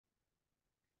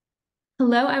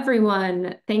Hello,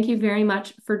 everyone. Thank you very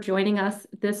much for joining us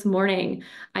this morning.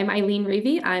 I'm Eileen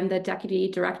Reavey. I'm the Deputy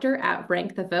Director at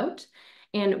Rank the Vote,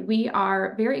 and we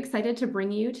are very excited to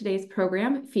bring you today's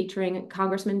program featuring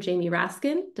Congressman Jamie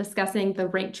Raskin discussing the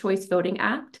Ranked Choice Voting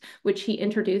Act, which he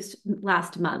introduced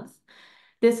last month.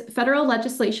 This federal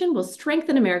legislation will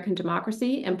strengthen American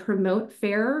democracy and promote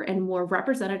fairer and more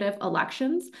representative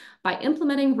elections by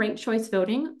implementing ranked choice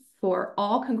voting for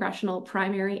all congressional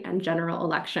primary and general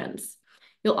elections.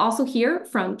 You'll also hear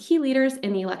from key leaders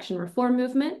in the election reform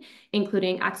movement,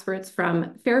 including experts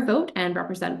from FairVote and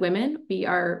RepresentWomen. We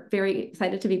are very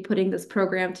excited to be putting this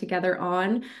program together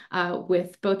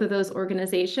with both of those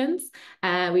organizations.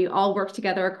 We all work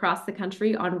together across the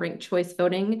country on ranked choice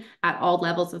voting at all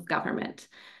levels of government.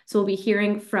 So we'll be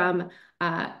hearing from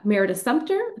Meredith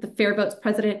Sumpter, the FairVote's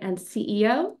president and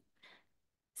CEO,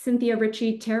 Cynthia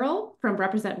Ritchie-Terrell from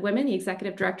RepresentWomen, the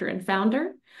executive director and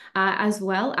founder, as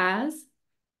well as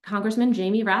Congressman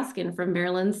Jamie Raskin from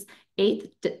Maryland's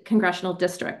 8th Congressional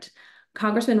District.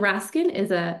 Congressman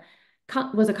Raskin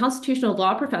was a constitutional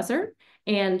law professor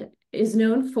and is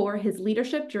known for his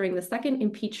leadership during the second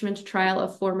impeachment trial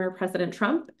of former President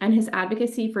Trump and his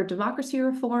advocacy for democracy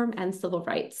reform and civil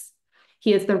rights.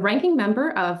 He is the ranking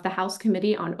member of the House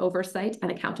Committee on Oversight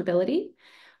and Accountability.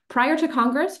 Prior to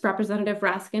Congress, Representative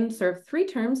Raskin served 3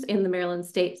 terms in the Maryland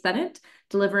State Senate,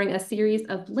 delivering a series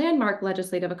of landmark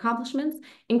legislative accomplishments,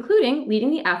 including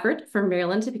leading the effort for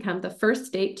Maryland to become the first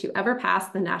state to ever pass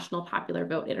the National Popular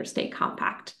Vote Interstate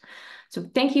Compact. So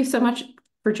thank you so much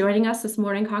for joining us this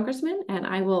morning, Congressman, and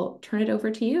I will turn it over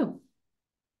to you.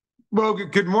 Well,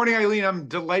 good morning, Eileen. I'm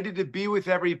delighted to be with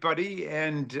everybody,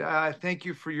 and thank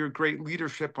you for your great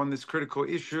leadership on this critical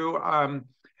issue.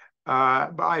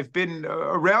 I've been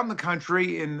around the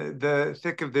country in the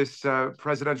thick of this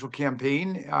presidential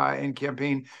campaign and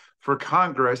campaign for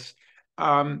Congress.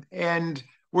 And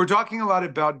we're talking a lot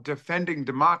about defending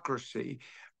democracy.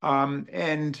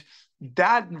 And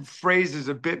that phrase is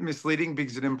a bit misleading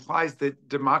because it implies that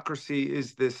democracy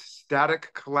is this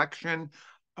static collection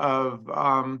of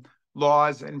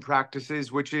laws and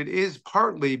practices, which it is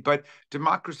partly, but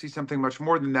democracy is something much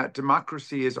more than that.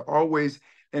 Democracy is always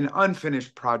an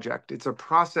unfinished project. It's a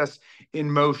process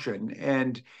in motion.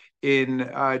 And in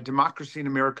Democracy in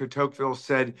America, Tocqueville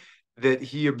said that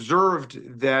he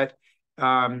observed that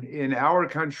in our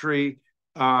country,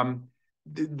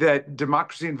 that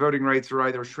democracy and voting rights are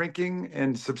either shrinking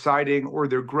and subsiding or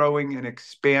they're growing and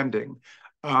expanding.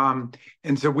 And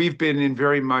so we've been in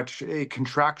very much a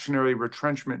contractionary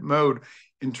retrenchment mode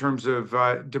in terms of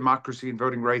democracy and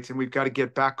voting rights, and we've got to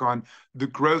get back on the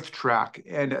growth track.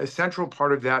 And a central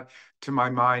part of that, to my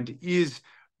mind, is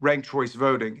ranked choice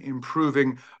voting,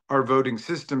 improving our voting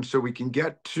system so we can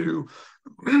get to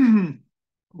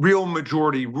real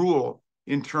majority rule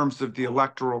in terms of the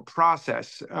electoral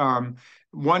process.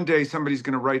 One day somebody's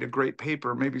going to write a great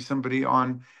paper, maybe somebody in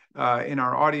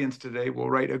our audience today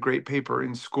will write a great paper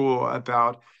in school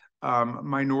about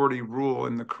minority rule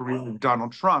in the career of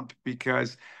Donald Trump,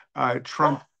 because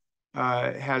Trump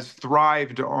has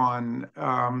thrived on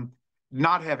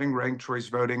not having ranked choice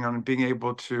voting, on being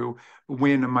able to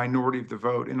win a minority of the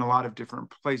vote in a lot of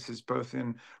different places, both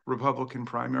in Republican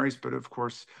primaries, but of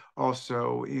course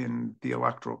also in the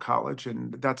Electoral College.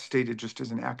 And that's stated just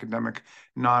as an academic,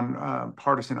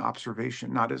 non-partisan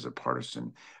observation, not as a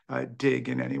partisan dig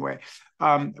in any way.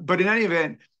 But in any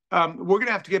event, we're going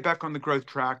to have to get back on the growth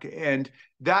track. And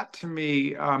that, to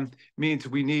me, means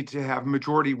we need to have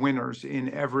majority winners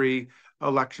in every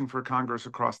election for Congress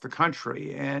across the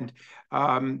country. And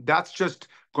that's just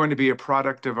going to be a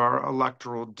product of our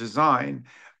electoral design.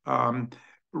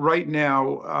 Right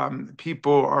now,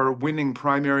 people are winning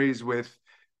primaries with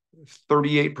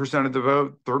 38% of the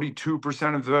vote,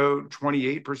 32% of the vote,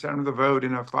 28% of the vote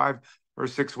in a 5- or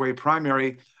 6-way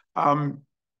primary.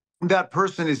 That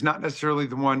person is not necessarily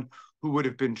the one who would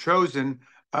have been chosen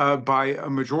by a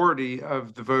majority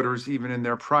of the voters, even in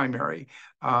their primary.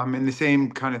 And the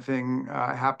same kind of thing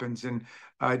happens in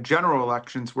general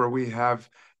elections, where we have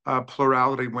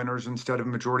plurality winners instead of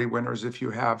majority winners if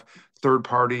you have third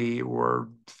party or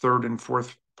third and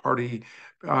fourth party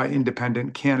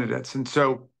independent candidates. And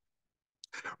so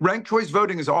ranked choice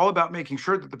voting is all about making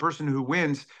sure that the person who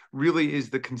wins really is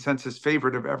the consensus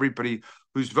favorite of everybody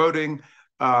who's voting.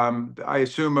 I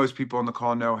assume most people on the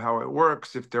call know how it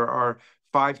works. If there are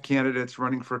 5 candidates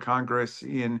running for Congress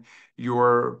in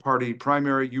your party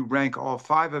primary, you rank all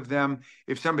 5 of them.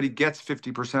 If somebody gets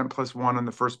 50% plus 1 on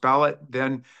the first ballot,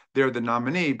 then they're the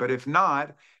nominee. But if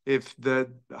not, if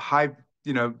the high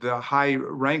the high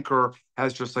ranker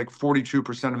has just like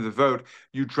 42% of the vote,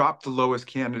 you drop the lowest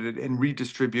candidate and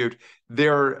redistribute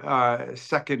their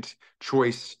second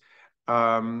choice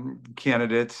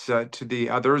candidates to the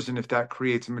others. And if that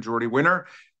creates a majority winner,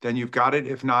 then you've got it.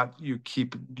 If not, you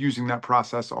keep using that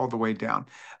process all the way down.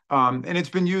 And it's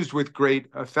been used with great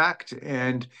effect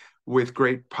and with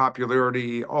great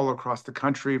popularity all across the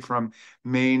country, from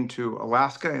Maine to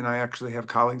Alaska. And I actually have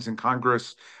colleagues in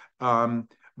Congress,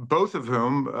 both of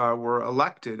whom were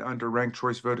elected under ranked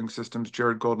choice voting systems,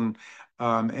 Jared Golden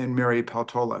and Mary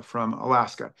Peltola from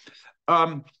Alaska.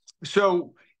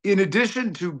 So in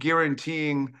addition to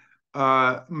guaranteeing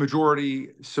majority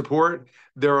support,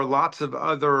 there are lots of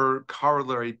other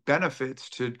corollary benefits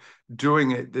to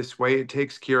doing it this way. It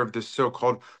takes care of this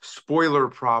so-called spoiler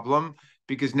problem,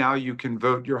 because now you can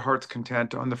vote your heart's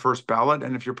content on the first ballot.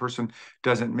 And if your person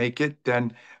doesn't make it,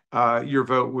 then your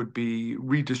vote would be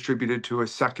redistributed to a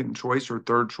second choice or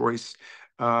third choice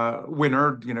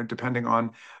winner, depending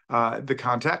on the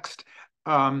context.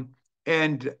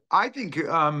 And I think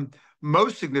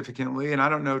most significantly, and I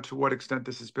don't know to what extent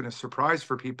this has been a surprise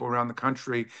for people around the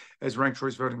country as ranked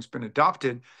choice voting has been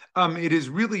adopted, it has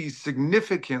really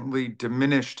significantly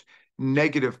diminished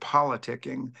negative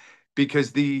politicking,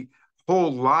 because the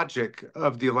whole logic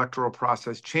of the electoral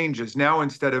process changes. Now,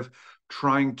 instead of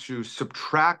trying to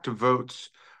subtract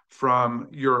votes from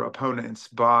your opponents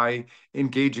by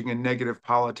engaging in negative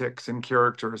politics and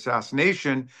character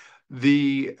assassination,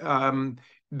 the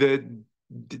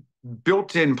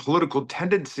built-in political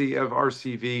tendency of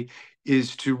RCV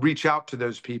is to reach out to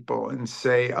those people and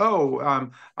say, oh,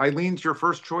 Eileen's your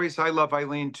first choice. I love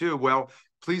Eileen too. Well,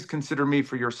 please consider me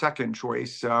for your second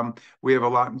choice. We have a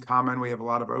lot in common. We have a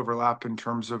lot of overlap in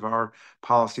terms of our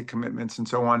policy commitments and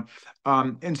so on.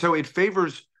 And so it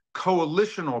favors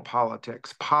coalitional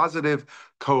politics, positive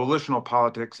coalitional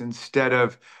politics, instead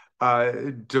of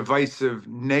divisive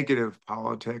negative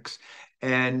politics.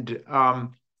 And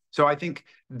so I think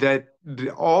that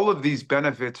all of these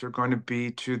benefits are going to be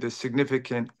to the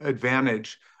significant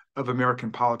advantage of American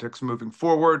politics moving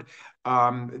forward.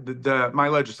 My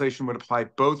legislation would apply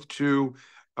both to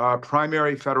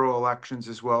primary federal elections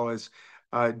as well as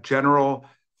general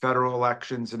federal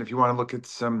elections. And if you want to look at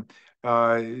some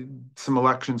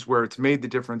elections where it's made the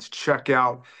difference, check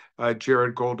out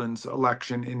Jared Golden's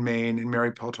election in Maine and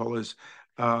Mary Peltola's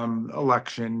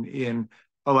election in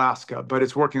Alaska. But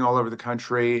it's working all over the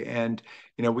country, and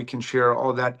we can share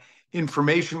all that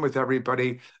information with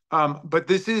everybody. But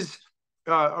this is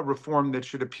a reform that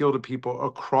should appeal to people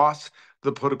across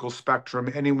the political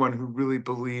spectrum, anyone who really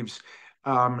believes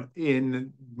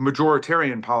in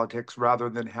majoritarian politics rather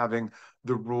than having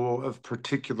the rule of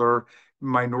particular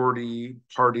minority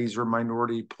parties or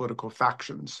minority political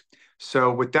factions.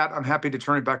 So with that, I'm happy to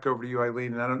turn it back over to you,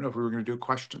 Eileen, and I don't know if we were going to do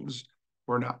questions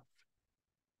or not.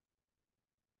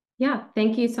 Yeah,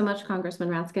 thank you so much, Congressman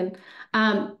Raskin.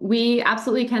 We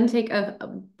absolutely can take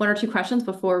one or two questions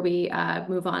before we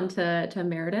move on to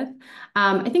Meredith.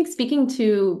 I think speaking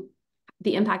to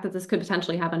the impact that this could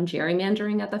potentially have on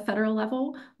gerrymandering at the federal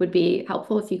level would be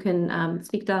helpful. If you can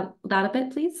speak to that a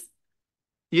bit, please.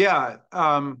 Yeah.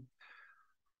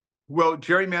 Well,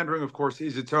 gerrymandering, of course,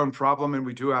 is its own problem, and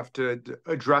we do have to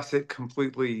address it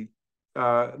completely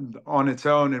on its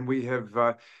own. And we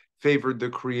have favored the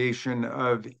creation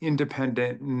of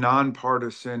independent,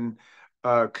 nonpartisan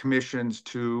commissions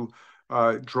to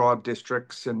draw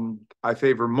districts, and I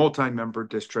favor multi-member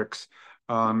districts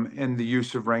and the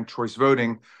use of ranked choice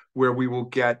voting, where we will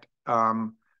get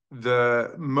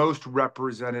the most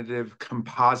representative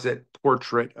composite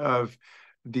portrait of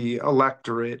the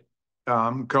electorate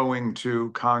going to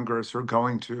Congress or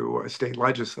going to a state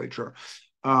legislature.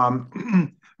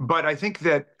 But I think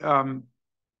that one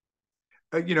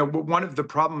of the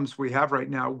problems we have right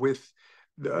now with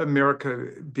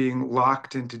America being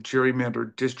locked into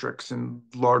gerrymandered districts in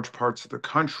large parts of the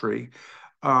country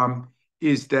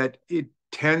is that it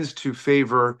tends to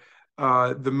favor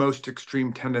the most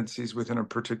extreme tendencies within a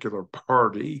particular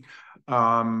party.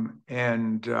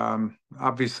 And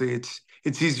obviously, it's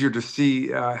easier to see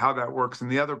how that works in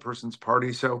the other person's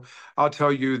party. So I'll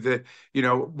tell you that,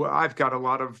 I've got a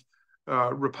lot of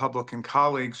Republican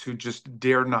colleagues who just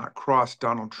dare not cross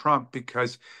Donald Trump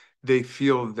because they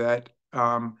feel that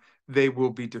they will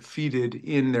be defeated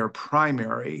in their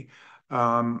primary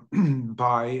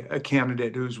by a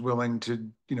candidate who's willing to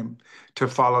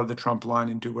follow the Trump line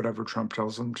and do whatever Trump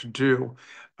tells them to do.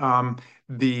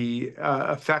 The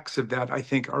effects of that, I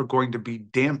think, are going to be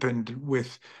dampened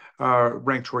with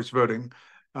ranked choice voting.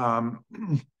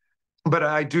 But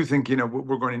I do think,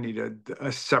 we're going to need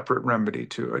a separate remedy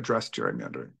to address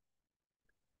gerrymandering.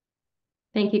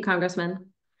 Thank you, Congressman.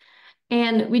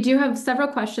 And we do have several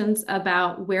questions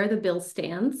about where the bill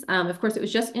stands. Of course, it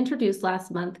was just introduced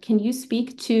last month. Can you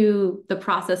speak to the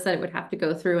process that it would have to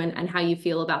go through and how you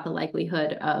feel about the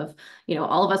likelihood of,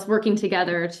 all of us working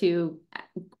together to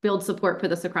build support for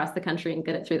this across the country and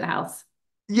get it through the House?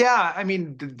 Yeah, I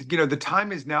mean, the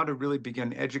time is now to really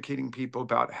begin educating people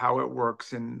about how it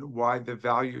works and why the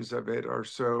values of it are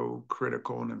so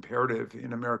critical and imperative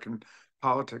in American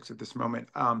politics at this moment.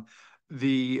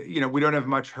 We don't have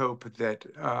much hope that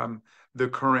the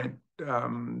current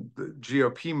the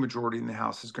GOP majority in the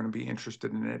House is going to be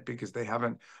interested in it because they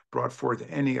haven't brought forth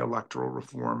any electoral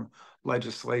reform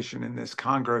legislation in this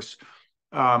Congress.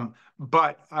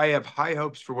 But I have high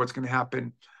hopes for what's going to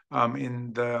happen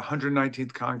in the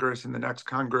 119th Congress, in the next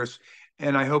Congress,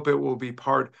 and I hope it will be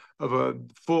part of a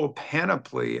full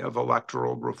panoply of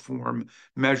electoral reform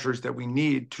measures that we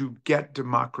need to get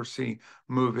democracy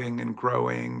moving and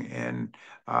growing and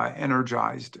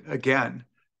energized again.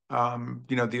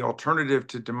 The alternative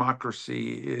to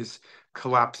democracy is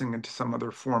collapsing into some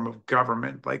other form of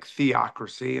government like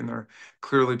theocracy, and there are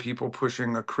clearly people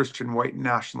pushing a Christian white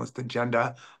nationalist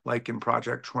agenda like in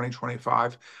Project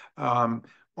 2025.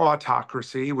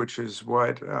 Autocracy, which is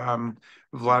what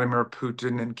Vladimir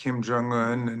Putin and Kim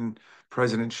Jong-un and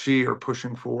President Xi are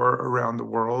pushing for around the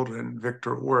world, and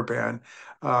Viktor Orban,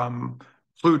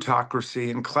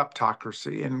 plutocracy and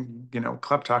kleptocracy. And,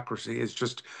 kleptocracy is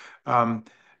just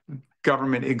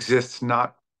government exists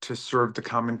not to serve the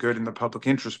common good and the public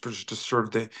interest, but to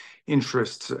serve the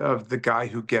interests of the guy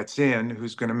who gets in,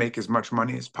 who's going to make as much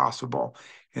money as possible.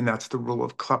 And that's the rule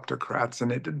of kleptocrats,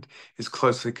 and it is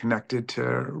closely connected to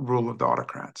rule of the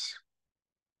autocrats.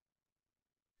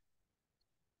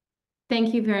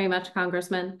 Thank you very much,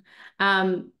 Congressman.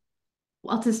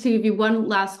 I'll just give you one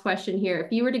last question here.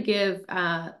 If you were to give,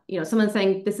 someone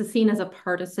saying this is seen as a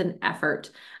partisan effort,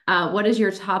 what is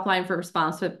your top line for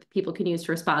response that people can use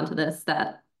to respond to this,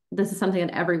 that this is something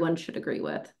that everyone should agree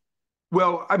with?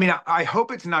 Well, I mean, I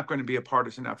hope it's not going to be a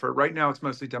partisan effort. Right now, it's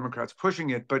mostly Democrats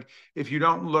pushing it. But if you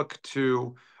don't look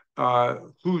to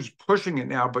who's pushing it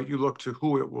now, but you look to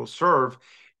who it will serve,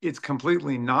 it's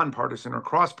completely nonpartisan or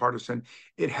cross-partisan.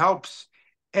 It helps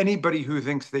anybody who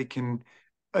thinks they can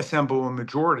assemble a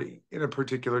majority in a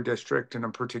particular district in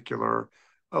a particular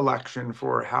election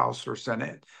for House or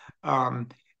Senate.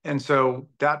 And so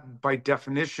that, by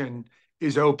definition,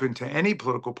 is open to any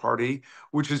political party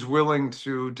which is willing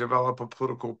to develop a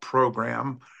political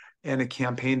program and a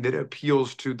campaign that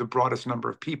appeals to the broadest number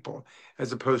of people,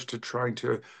 as opposed to trying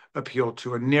to appeal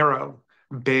to a narrow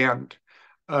band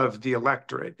of the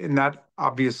electorate. And that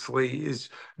obviously is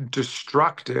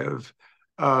destructive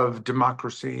of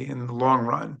democracy in the long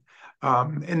run.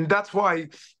 And that's why,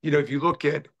 if you look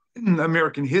at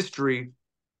American history,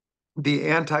 the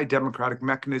anti-democratic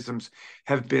mechanisms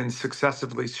have been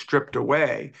successively stripped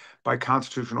away by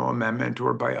constitutional amendment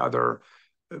or by other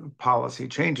policy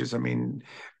changes. I mean,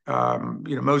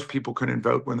 most people couldn't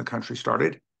vote when the country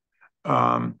started.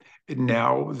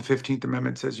 Now the 15th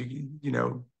Amendment says,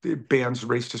 it bans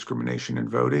race discrimination in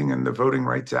voting, and the Voting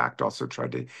Rights Act also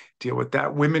tried to deal with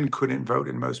that. Women couldn't vote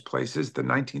in most places. The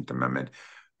 19th Amendment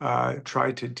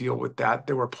tried to deal with that.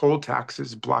 There were poll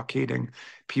taxes blockading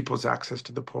people's access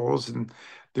to the polls, and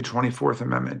the 24th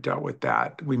Amendment dealt with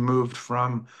that. We moved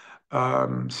from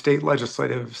state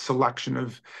legislative selection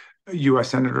of U.S.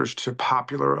 senators to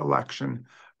popular election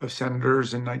of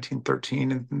senators in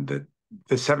 1913, and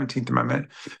the 17th Amendment.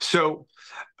 So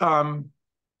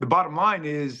the bottom line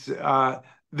is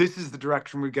this is the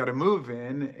direction we've got to move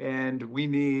in, and we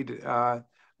need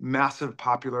massive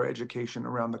popular education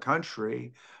around the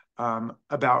country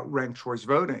about ranked choice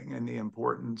voting and the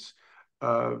importance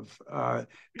of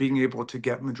being able to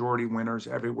get majority winners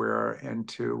everywhere and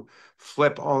to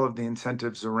flip all of the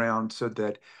incentives around so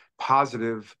that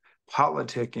positive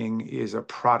politicking is a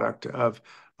product of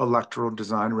electoral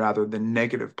design rather than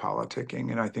negative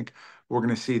politicking. And I think we're going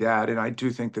to see that. And I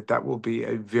do think that that will be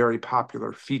a very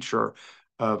popular feature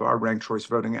of our Ranked Choice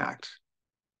Voting Act.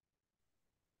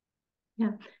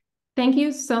 Yeah. Thank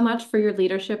you so much for your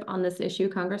leadership on this issue,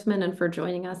 Congressman, and for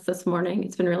joining us this morning.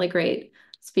 It's been really great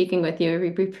speaking with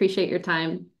you. We appreciate your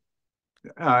time.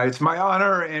 It's my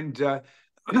honor, and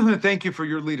thank you for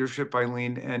your leadership,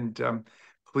 Eileen. And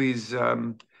please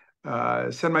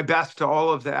send my best to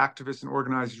all of the activists and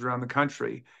organizers around the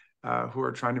country who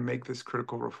are trying to make this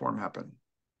critical reform happen.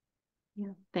 Yeah,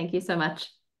 thank you so much.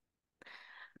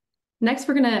 Next,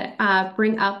 we're going to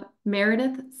bring up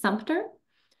Meredith Sumpter.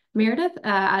 Meredith,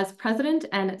 as president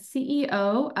and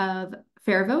CEO of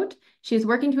FairVote, she is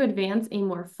working to advance a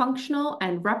more functional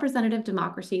and representative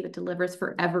democracy that delivers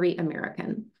for every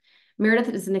American. Meredith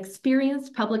is an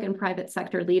experienced public and private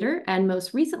sector leader and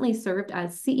most recently served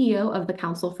as CEO of the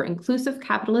Council for Inclusive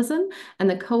Capitalism and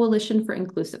the Coalition for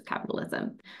Inclusive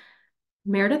Capitalism.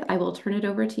 Meredith, I will turn it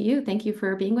over to you. Thank you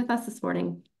for being with us this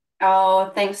morning.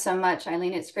 Oh, thanks so much,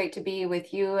 Eileen. It's great to be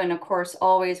with you and, of course,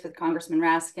 always with Congressman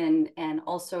Raskin and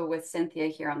also with Cynthia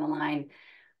here on the line.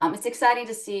 It's exciting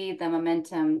to see the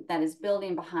momentum that is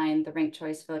building behind the Ranked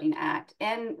Choice Voting Act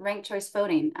and ranked choice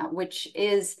voting, which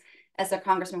is, as the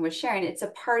Congressman was sharing, it's a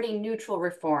party-neutral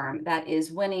reform that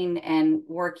is winning and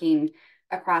working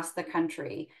across the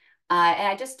country.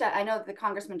 And I know the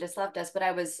Congressman just left us, but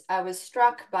I was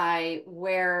struck by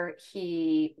where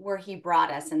he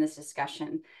brought us in this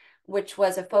discussion, which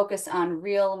was a focus on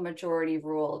real majority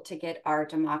rule to get our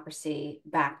democracy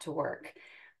back to work.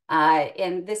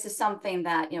 And this is something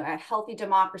that, a healthy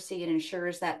democracy, it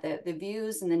ensures that the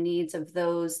views and the needs of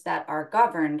those that are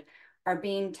governed are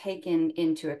being taken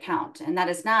into account. And that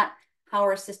is not how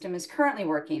our system is currently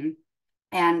working.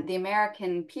 And the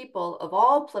American people of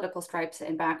all political stripes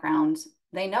and backgrounds,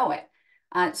 they know it.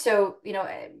 So,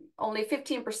 only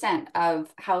 15%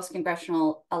 of House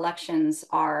congressional elections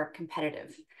are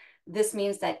competitive. This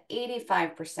means that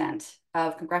 85%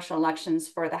 of congressional elections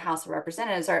for the House of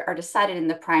Representatives are decided in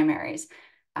the primaries.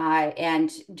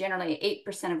 And generally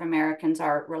 8% of Americans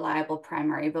are reliable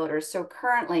primary voters. So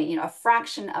currently, a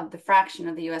fraction of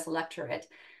the US electorate,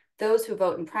 those who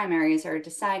vote in primaries are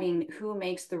deciding who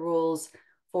makes the rules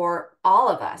for all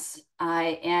of us.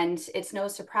 And it's no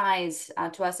surprise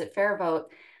to us at FairVote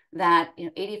that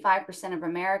 85% of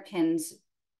Americans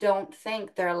don't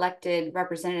think their elected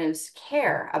representatives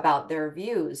care about their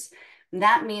views. And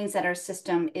that means that our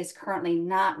system is currently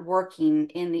not working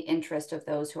in the interest of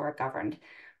those who are governed.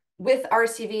 With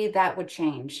RCV, that would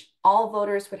change. All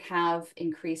voters would have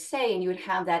increased say, and you would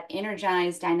have that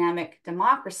energized, dynamic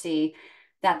democracy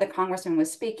that the Congressman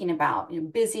was speaking about,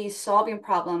 busy solving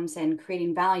problems and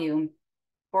creating value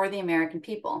for the American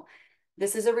people.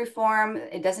 This is a reform.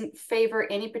 It doesn't favor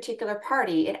any particular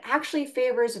party. It actually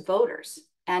favors voters,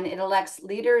 and it elects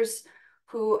leaders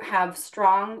who have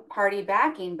strong party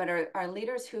backing, but are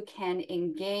leaders who can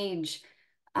engage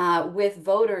with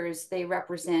voters they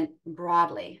represent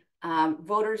broadly.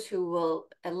 Voters who will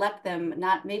elect them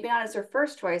maybe not as their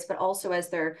first choice, but also as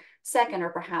their second or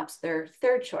perhaps their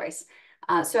third choice.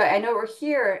 So I know we're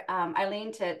here,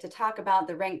 Eileen, to talk about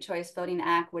the Ranked Choice Voting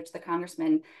Act, which the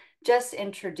Congressman just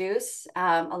introduced,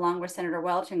 along with Senator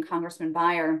Welch and Congressman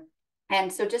Beyer.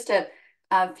 And so just a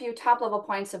few top-level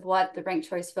points of what the Ranked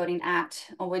Choice Voting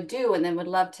Act would do, and then would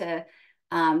love to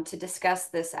discuss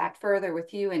this act further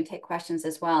with you and take questions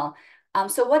as well.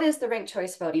 So what is the Ranked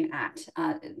Choice Voting Act?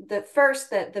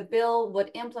 The bill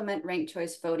would implement ranked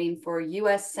choice voting for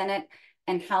U.S. Senate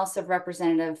and House of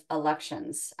Representative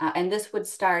elections. And this would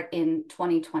start in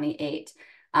 2028.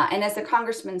 And as the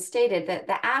Congressman stated, that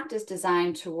the act is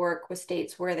designed to work with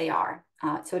states where they are.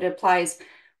 So it applies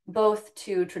both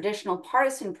to traditional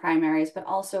partisan primaries, but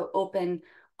also open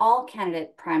all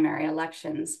candidate primary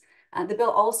elections. The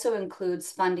bill also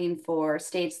includes funding for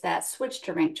states that switch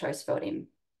to ranked choice voting.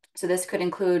 So this could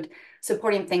include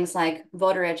supporting things like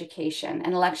voter education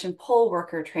and election poll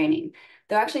worker training.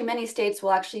 Though actually many states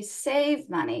will actually save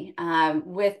money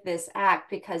with this act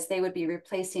because they would be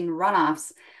replacing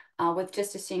runoffs with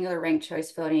just a singular ranked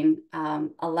choice voting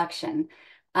election.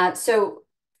 So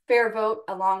FairVote,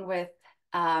 along with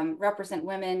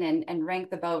RepresentWomen and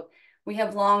Rank the Vote, we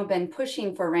have long been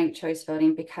pushing for ranked choice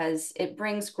voting because it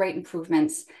brings great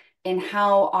improvements in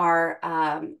how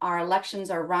our elections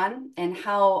are run and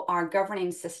how our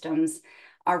governing systems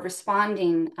are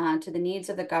responding to the needs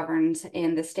of the governed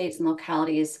in the states and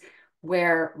localities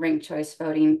where ranked choice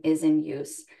voting is in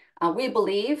use. We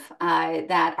believe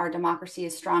that our democracy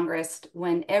is strongest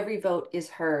when every vote is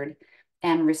heard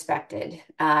and respected.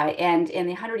 And in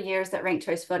the 100 years that ranked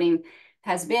choice voting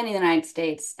has been in the United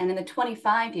States, and in the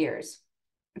 25 years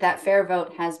that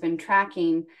FairVote has been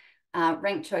tracking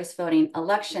ranked choice voting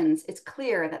elections, it's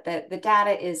clear that the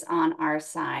data is on our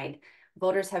side.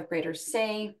 Voters have greater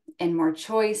say and more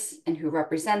choice in who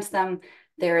represents them.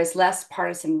 There is less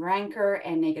partisan rancor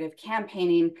and negative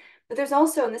campaigning, but there's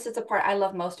also, and this is the part I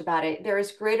love most about it, there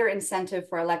is greater incentive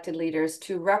for elected leaders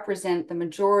to represent the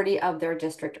majority of their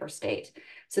district or state.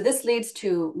 So this leads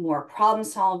to more problem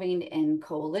solving and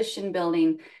coalition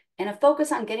building and a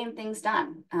focus on getting things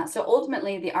done. So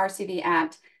ultimately, the RCV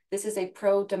Act, this is a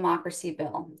pro-democracy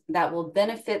bill that will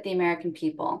benefit the American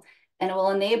people, and it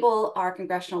will enable our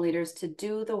congressional leaders to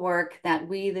do the work that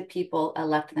we, the people,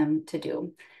 elect them to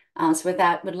do. So with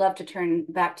that, would love to turn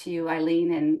back to you,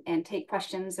 Eileen, and take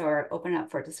questions or open up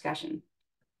for discussion.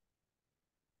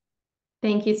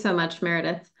 Thank you so much,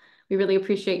 Meredith. We really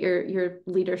appreciate your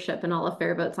leadership and all of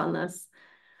FairVote's on this.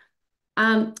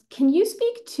 Can you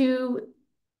speak to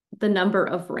the number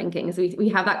of rankings? We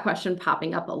have that question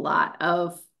popping up a lot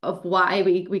of why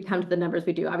we come to the numbers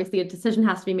we do. Obviously, a decision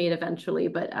has to be made eventually,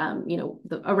 but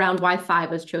around why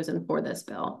 5 was chosen for this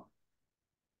bill.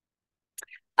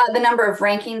 The number of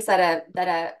rankings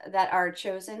that are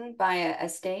chosen by a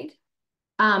state?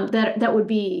 That would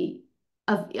be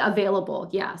available,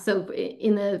 yeah. So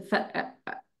in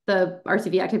the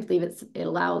RCV Act, I believe it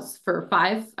allows for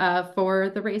 5 for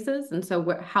the races, and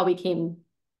so how we came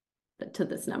to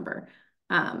this number.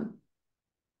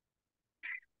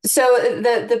 So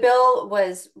the bill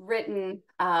was written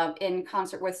in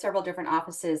concert with several different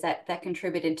offices that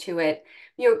contributed to it.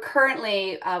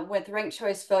 Currently, with ranked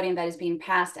choice voting that is being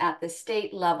passed at the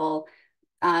state level,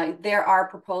 there are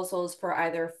proposals for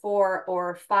either 4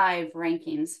 or 5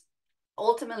 rankings.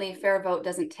 Ultimately, FairVote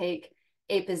doesn't take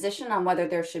a position on whether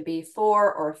there should be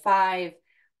 4 or 5,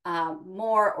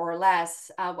 more or less.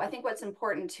 I think what's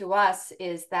important to us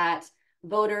is that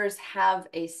voters have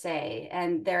a say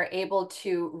and they're able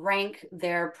to rank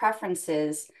their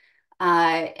preferences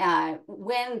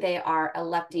when they are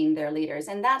electing their leaders.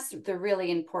 And that's the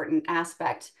really important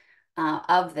aspect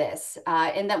of this.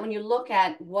 And that when you look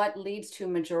at what leads to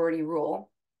majority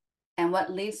rule and what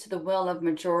leads to the will of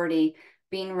majority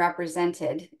being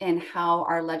represented in how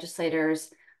our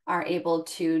legislators are able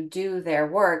to do their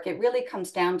work, it really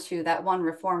comes down to that one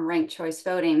reform, ranked choice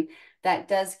voting, that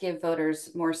does give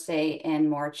voters more say and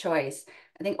more choice.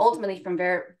 I think ultimately from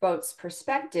FairVote's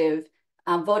perspective,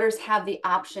 voters have the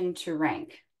option to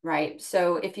rank, right?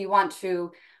 So if you want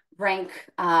to rank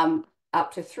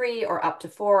up to 3 or up to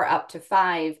 4, up to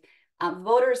 5,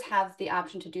 voters have the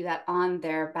option to do that on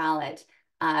their ballot.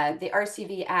 The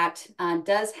RCV Act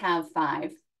does have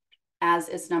 5 as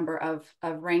its number of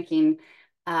ranking.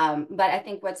 But I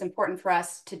think what's important for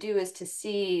us to do is to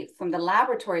see from the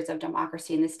laboratories of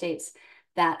democracy in the states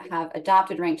that have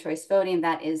adopted ranked choice voting,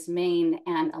 that is Maine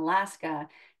and Alaska.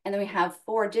 And then we have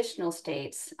 4 additional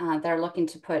states that are looking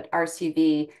to put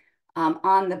RCV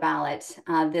on the ballot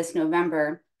this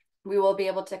November. We will be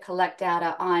able to collect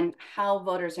data on how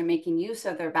voters are making use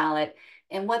of their ballot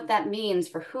and what that means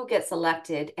for who gets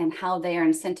elected and how they are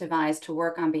incentivized to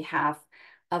work on behalf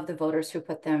of the voters who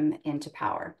put them into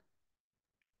power.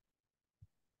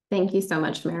 Thank you so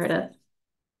much, Meredith.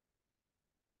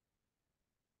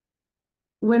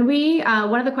 When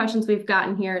one of the questions we've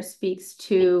gotten here speaks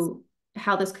to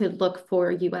how this could look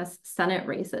for U.S. Senate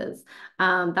races.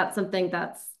 That's something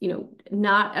that's,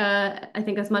 not, I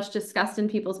think, as much discussed in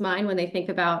people's mind when they think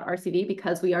about RCV,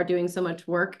 because we are doing so much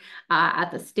work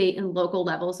at the state and local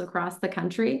levels across the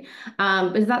country.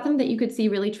 Is that something that you could see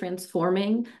really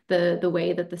transforming the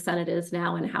way that the Senate is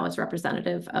now and how it's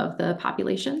representative of the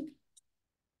population?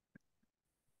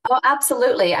 Oh,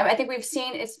 absolutely. I think we've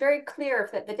seen, it's very clear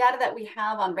that the data that we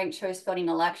have on ranked choice voting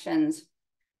elections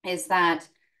is that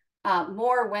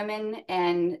more women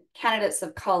and candidates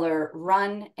of color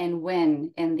run and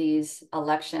win in these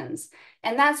elections.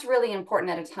 And that's really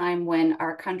important at a time when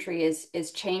our country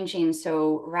is changing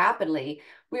so rapidly.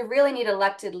 We really need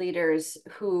elected leaders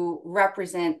who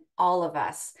represent all of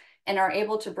us and are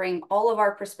able to bring all of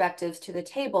our perspectives to the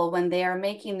table when they are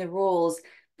making the rules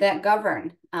that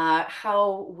govern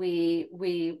how we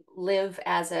live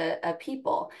as a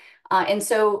people. And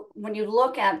so when you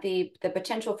look at the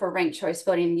potential for ranked choice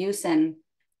voting use in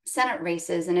Senate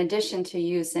races, in addition to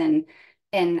use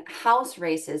in House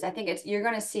races, I think you're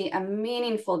going to see a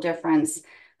meaningful difference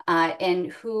in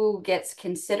who gets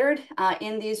considered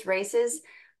in these races,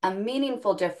 a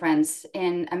meaningful difference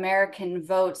in American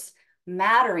votes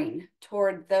mattering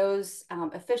toward those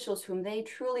officials whom they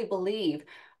truly believe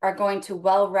are going to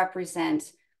well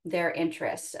represent their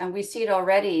interests. And we see it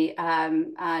already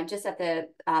just at the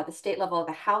state level of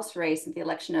the House race in the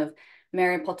election of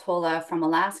Mary Peltola from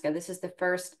Alaska. This is the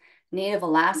first Native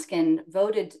Alaskan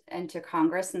voted into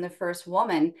Congress and the first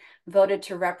woman voted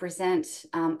to represent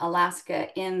Alaska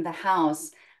in the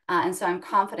House. And so I'm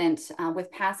confident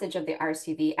with passage of the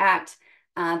RCV Act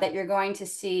that you're going to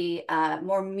see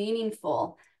more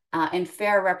meaningful and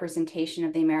fair representation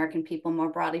of the American people more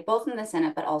broadly, both in the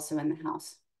Senate, but also in the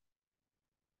House.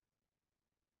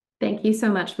 Thank you so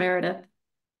much, Meredith.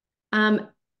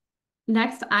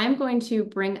 Next, I'm going to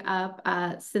bring up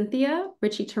Cynthia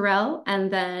Ritchie-Terrell,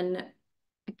 and then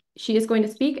she is going to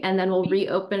speak, and then we'll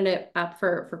reopen it up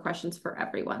for questions for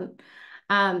everyone.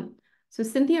 So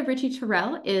Cynthia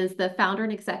Ritchie-Terrell is the founder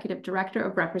and executive director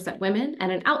of RepresentWomen and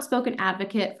an outspoken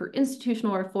advocate for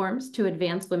institutional reforms to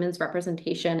advance women's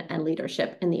representation and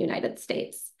leadership in the United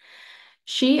States.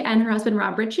 She and her husband,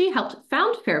 Rob Ritchie, helped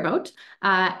found FairVote,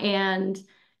 and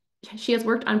she has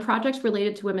worked on projects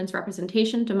related to women's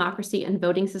representation, democracy, and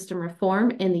voting system reform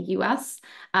in the US,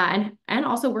 and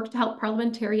also worked to help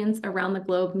parliamentarians around the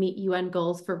globe meet UN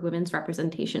goals for women's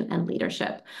representation and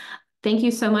leadership. Thank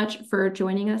you so much for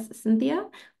joining us, Cynthia.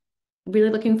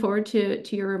 Really looking forward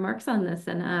to your remarks on this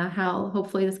and how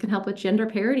hopefully this can help with gender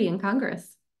parity in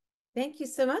Congress. Thank you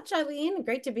so much, Eileen.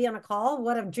 Great to be on a call.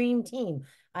 What a dream team.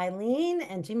 Eileen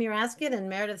and Jamie Raskin and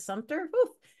Meredith Sumpter.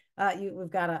 We've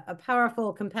got a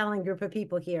powerful, compelling group of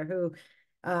people here who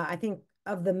I think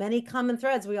of the many common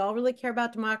threads, we all really care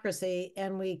about democracy,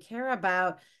 and we care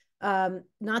about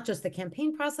not just the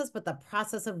campaign process, but the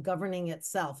process of governing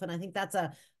itself. And I think that's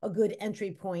a good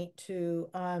entry point to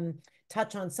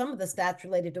touch on some of the stats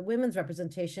related to women's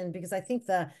representation, because I think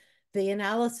the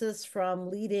analysis from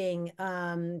leading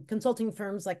consulting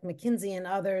firms like McKinsey and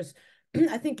others,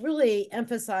 I think really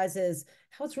emphasizes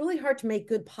how it's really hard to make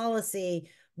good policy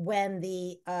when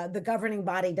the governing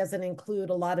body doesn't include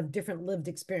a lot of different lived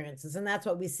experiences. And that's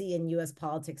what we see in US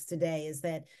politics today, is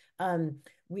that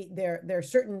there are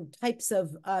certain types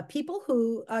of people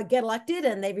who get elected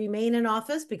and they remain in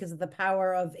office because of the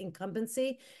power of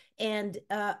incumbency. And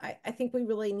I think we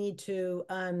really need to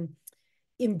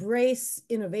embrace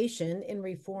innovation in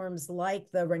reforms like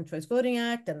the Ranked Choice Voting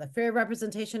Act and the Fair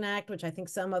Representation Act, which I think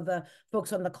some of the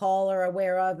folks on the call are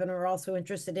aware of and are also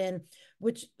interested in,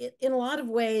 which in a lot of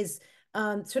ways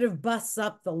sort of busts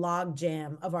up the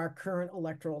logjam of our current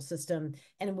electoral system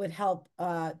and would help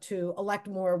to elect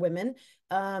more women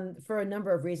for a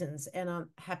number of reasons. And I'm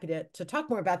happy to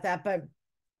talk more about that. But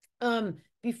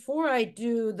before I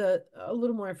do a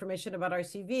little more information about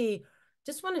RCV,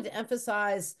 just wanted to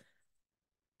emphasize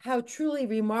how truly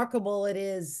remarkable it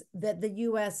is that the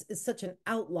US is such an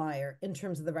outlier in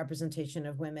terms of the representation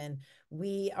of women.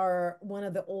 We are one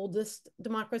of the oldest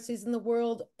democracies in the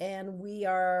world, and we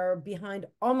are behind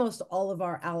almost all of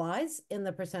our allies in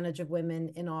the percentage of women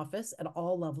in office at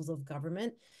all levels of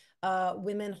government.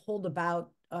 Women hold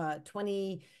about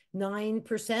 29%,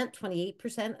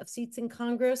 28% of seats in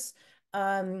Congress.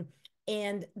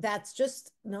 And that's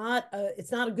just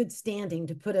it's not a good standing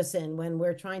to put us in when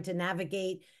we're trying to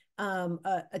navigate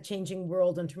a changing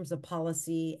world in terms of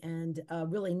policy and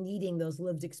really needing those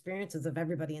lived experiences of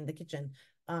everybody in the kitchen.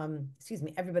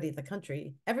 Everybody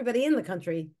in the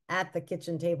country at the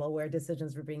kitchen table where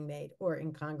decisions were being made, or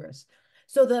in Congress.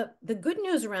 So the good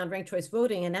news around ranked choice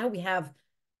voting, and now we have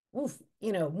more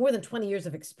than 20 years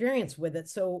of experience with it,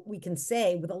 so we can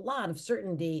say with a lot of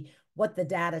certainty what the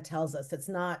data tells us.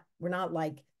 We're not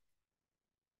like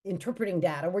interpreting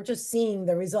data, we're just seeing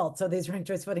the results of these ranked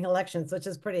choice voting elections, which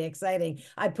is pretty exciting.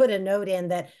 I put a note in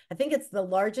that I think it's the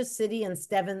largest city in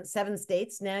seven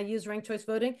states now use ranked choice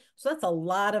voting. So that's a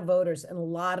lot of voters and a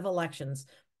lot of elections.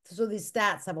 So these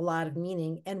stats have a lot of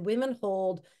meaning, and women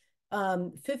hold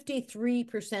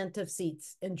 53% of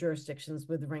seats in jurisdictions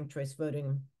with ranked choice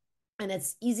voting. And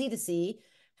it's easy to see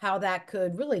how that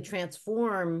could really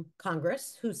transform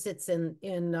Congress, who sits in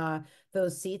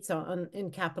those seats in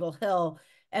Capitol Hill,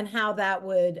 and how that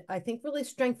would, I think, really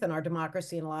strengthen our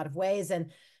democracy in a lot of ways.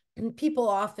 And people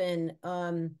often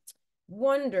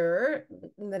wonder,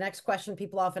 the next question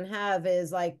people often have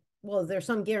is like, well, is there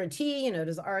some guarantee,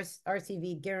 does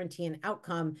RCV guarantee an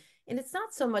outcome? And it's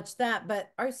not so much that,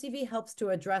 but RCV helps to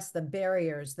address the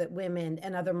barriers that women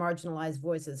and other marginalized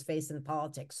voices face in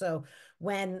politics. So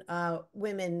when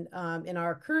women in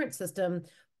our current system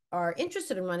are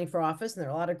interested in running for office, and there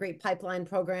are a lot of great pipeline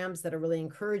programs that are really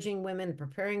encouraging women,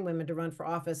 preparing women to run for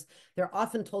office, they're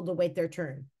often told to wait their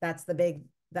turn. That's the big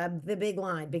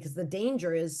line, because the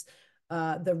danger is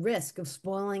the risk of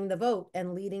spoiling the vote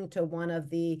and leading to one of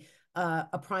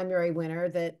a primary winner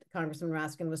that Congressman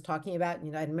Raskin was talking about.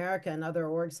 United America and other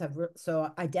orgs have so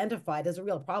identified as a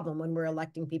real problem when we're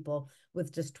electing people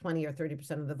with just 20 or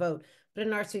 30% of the vote. But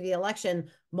in an RCV election,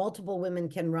 multiple women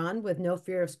can run with no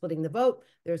fear of splitting the vote.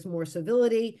 There's more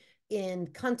civility. In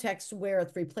contexts where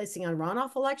it's replacing a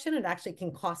runoff election, it actually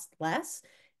can cost less.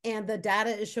 And the data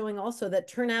is showing also that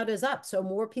turnout is up. So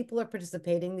more people are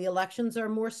participating. The elections are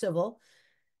more civil.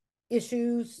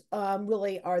 Issues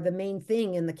really are the main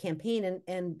thing in the campaign,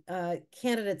 and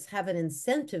candidates have an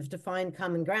incentive to find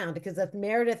common ground, because if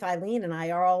Meredith, Eileen, and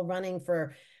I are all running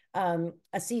for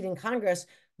a seat in Congress,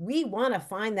 we want to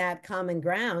find that common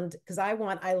ground, because I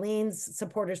want Eileen's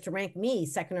supporters to rank me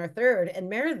second or third, and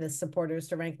Meredith's supporters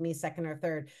to rank me second or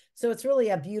third. So it's really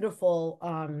a beautiful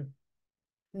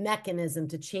mechanism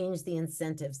to change the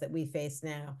incentives that we face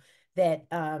now, that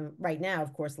right now,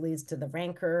 of course, leads to the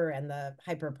rancor and the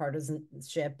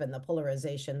hyper-partisanship and the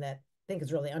polarization that I think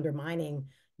is really undermining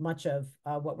much of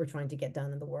what we're trying to get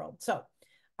done in the world. So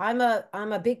I'm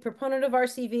a big proponent of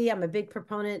RCV. I'm a big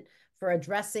proponent for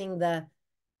addressing the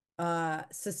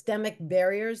systemic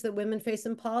barriers that women face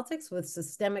in politics with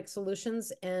systemic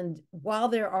solutions. And while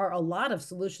there are a lot of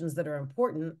solutions that are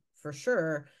important, for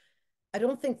sure, I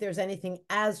don't think there's anything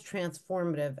as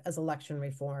transformative as election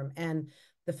reform. And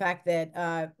the fact that,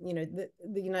 the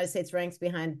United States ranks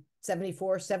behind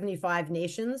 74, 75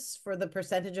 nations for the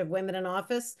percentage of women in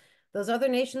office. Those other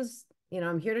nations,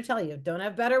 I'm here to tell you, don't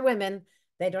have better women.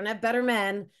 They don't have better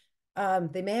men.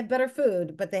 They may have better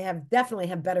food, but they definitely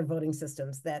have better voting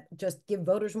systems that just give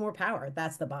voters more power.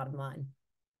 That's the bottom line.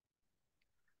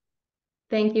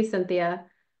 Thank you, Cynthia.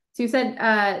 So you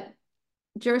said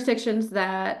jurisdictions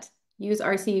that use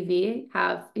RCV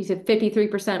have, you said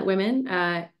 53%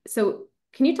 women. So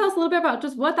can you tell us a little bit about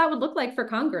just what that would look like for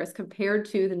Congress compared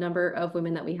to the number of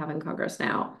women that we have in Congress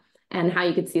now, and how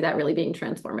you could see that really being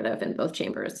transformative in both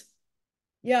chambers?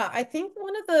 Yeah, I think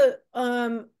one of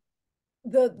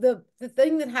the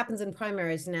thing that happens in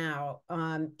primaries now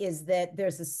is that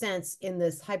there's a sense in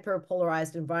this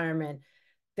hyper-polarized environment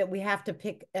that we have to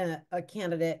pick a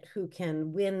candidate who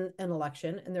can win an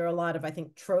election. And there are a lot of, I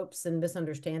think, tropes and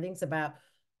misunderstandings about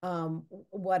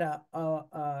what a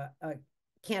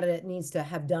candidate needs to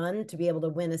have done to be able to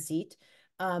win a seat.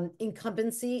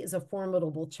 Incumbency is a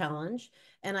formidable challenge.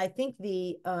 And I think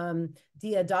the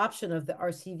adoption of the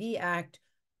RCV Act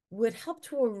would help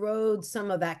to erode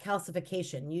some of that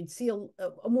calcification. You'd see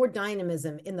a more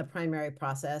dynamism in the primary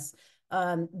process.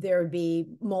 There would be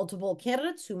multiple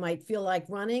candidates who might feel like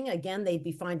running. Again, they'd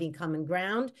be finding common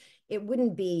ground. It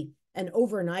wouldn't be an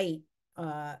overnight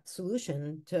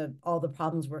solution to all the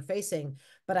problems we're facing.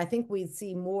 But I think we'd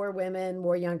see more women,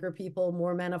 more younger people,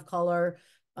 more men of color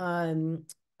running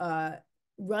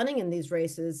in these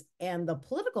races. And the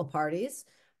political parties,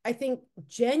 I think,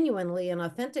 genuinely and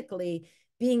authentically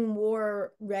being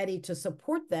more ready to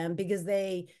support them because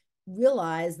they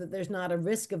realize that there's not a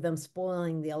risk of them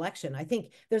spoiling the election. I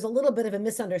think there's a little bit of a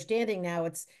misunderstanding now.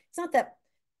 It's not that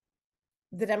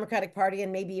the Democratic Party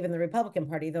and maybe even the Republican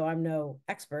Party, though I'm no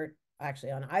expert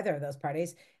actually on either of those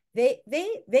parties, they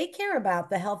care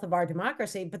about the health of our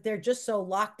democracy, but they're just so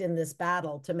locked in this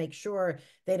battle to make sure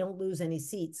they don't lose any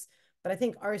seats. But I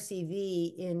think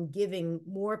RCV, in giving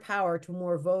more power to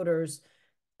more voters,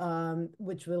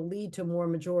 which will lead to more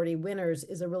majority winners,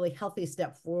 is a really healthy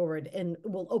step forward and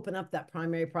will open up that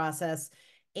primary process.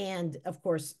 And of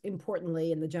course,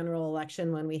 importantly, in the general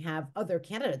election, when we have other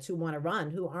candidates who want to run,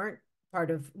 who aren't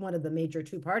part of one of the major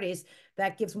two parties,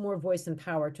 that gives more voice and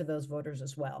power to those voters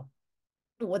as well,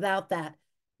 without that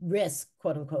risk,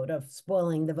 quote unquote, of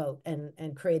spoiling the vote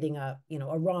and creating a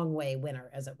wrong way winner,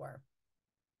 as it were.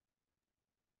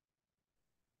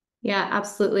 Yeah,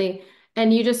 absolutely.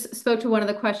 And you just spoke to one of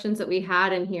the questions that we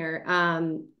had in here,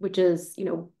 which is,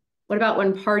 what about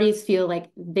when parties feel like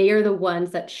they are the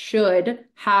ones that should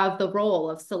have the role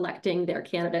of selecting their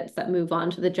candidates that move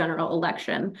on to the general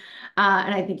election?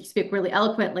 And I think you speak really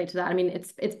eloquently to that. I mean,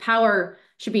 it's power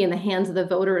should be in the hands of the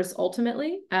voters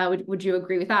ultimately. Would you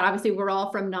agree with that? Obviously, we're all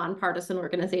from nonpartisan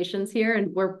organizations here,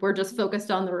 and we're just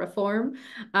focused on the reform.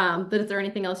 But is there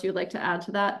anything else you'd like to add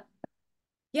to that?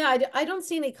 Yeah, I don't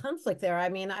see any conflict there. I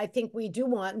mean, I think we do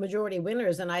want majority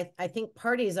winners, and I think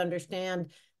parties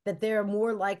understand that they're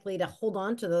more likely to hold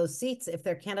on to those seats if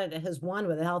their candidate has won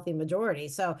with a healthy majority.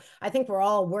 So I think we're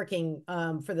all working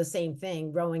for the same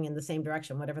thing, rowing in the same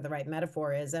direction, whatever the right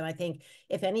metaphor is. And I think,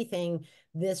 if anything,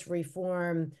 this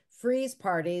reform frees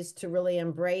parties to really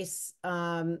embrace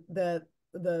the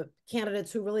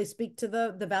candidates who really speak to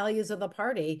the values of the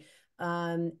party.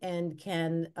 And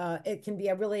it can be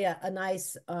a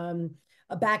nice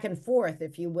a back and forth,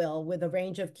 if you will, with a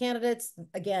range of candidates.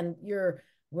 Again,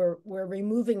 we're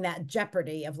removing that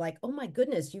jeopardy of like, oh my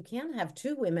goodness, you can't have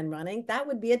two women running. That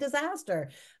would be a disaster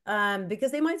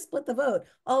because they might split the vote.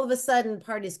 All of a sudden,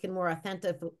 parties can more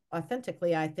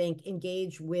authentically, I think,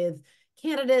 engage with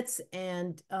candidates.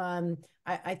 And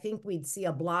I think we'd see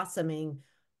a blossoming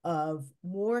of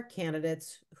more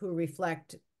candidates who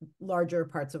reflect larger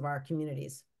parts of our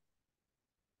communities.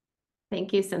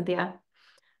 Thank you, Cynthia.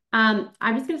 I'm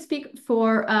just going to speak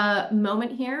for a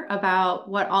moment here about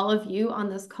what all of you on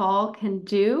this call can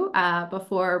do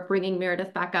before bringing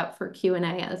Meredith back up for Q&A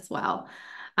as well.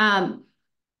 I'm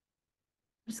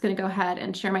just going to go ahead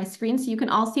and share my screen so you can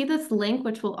all see this link,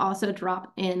 which will also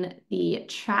drop in the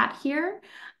chat here.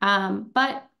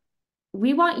 But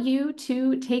we want you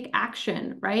to take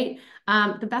action, right?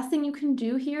 The best thing you can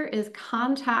do here is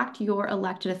contact your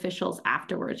elected officials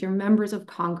afterwards, your members of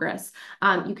Congress.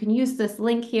 You can use this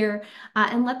link here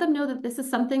and let them know that this is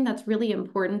something that's really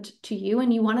important to you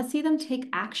and you want to see them take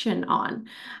action on.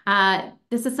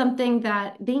 This is something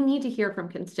that they need to hear from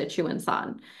constituents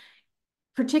on.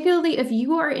 Particularly if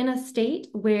you are in a state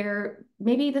where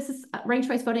maybe this is ranked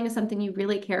choice voting is something you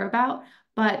really care about,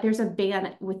 but there's a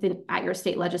ban at your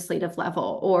state legislative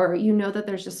level, or you know that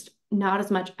there's just not as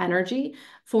much energy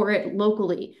for it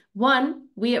locally. One,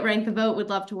 we at Rank the Vote would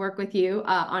love to work with you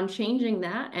on changing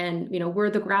that. And, we're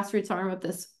the grassroots arm of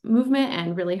this movement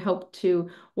and really hope to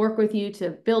work with you to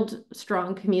build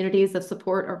strong communities of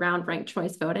support around ranked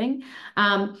choice voting.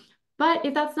 But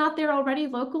if that's not there already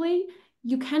locally,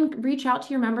 you can reach out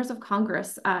to your members of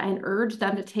Congress and urge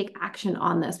them to take action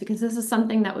on this, because this is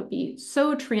something that would be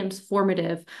so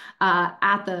transformative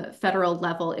at the federal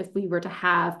level if we were to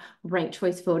have ranked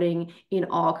choice voting in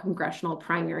all congressional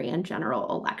primary and general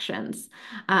elections.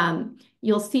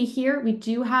 You'll see here, we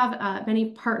do have many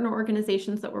partner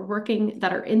organizations that we're working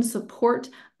that are in support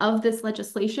of this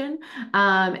legislation.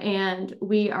 And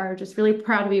we are just really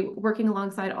proud to be working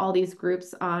alongside all these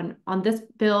groups on this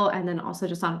bill and then also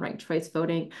just on ranked choice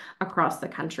voting across the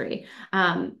country.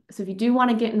 So if you do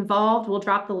want to get involved, we'll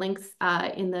drop the links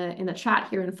in the chat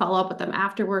here and follow up with them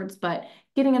afterwards. But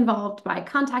getting involved by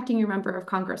contacting your member of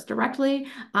Congress directly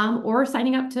or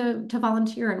signing up to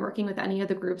volunteer and working with any of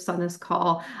the groups on this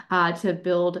call to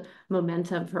build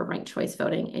momentum for ranked choice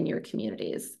voting in your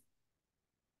communities.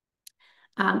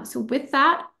 So with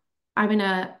that, I'm going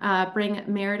to bring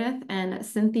Meredith and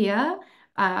Cynthia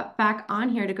back on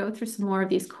here to go through some more of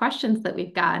these questions that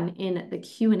we've gotten in the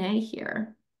Q&A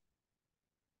here.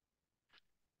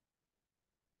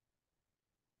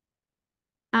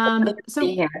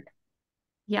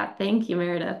 Yeah, thank you,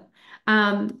 Meredith.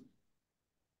 One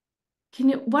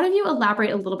of you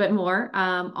elaborate a little bit more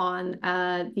on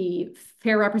the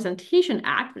Fair Representation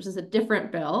Act, which is a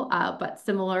different bill, but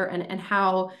similar, and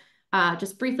how,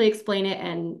 just briefly explain it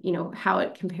and how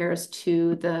it compares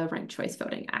to the Ranked Choice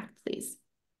Voting Act, please.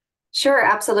 Sure,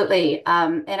 absolutely.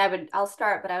 And I'll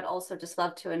start, but I would also just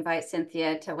love to invite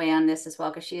Cynthia to weigh on this as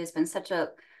well, because she has been such a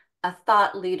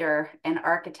thought leader and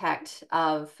architect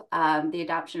of the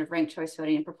adoption of ranked choice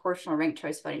voting and proportional ranked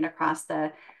choice voting across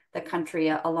the country,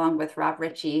 along with Rob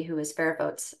Ritchie, who is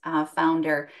FairVote's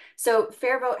founder. So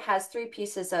FairVote has three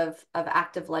pieces of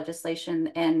active legislation,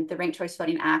 and the Ranked Choice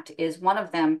Voting Act is one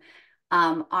of them.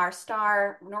 Our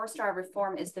North Star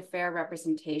reform is the Fair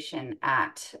Representation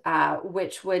Act,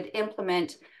 which would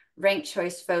implement ranked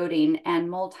choice voting and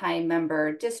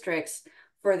multi-member districts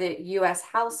for the U.S.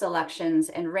 House elections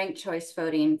and ranked choice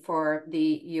voting for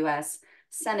the U.S.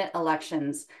 Senate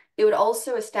elections. It would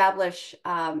also establish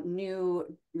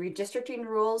new redistricting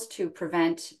rules to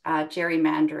prevent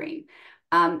gerrymandering.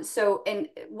 And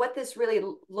what this really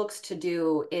looks to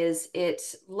do is it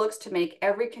looks to make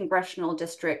every congressional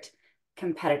district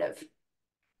competitive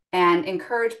and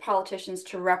encourage politicians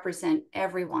to represent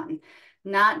everyone,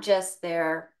 not just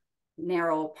their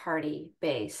narrow party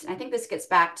base. And I think this gets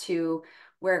back to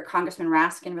where Congressman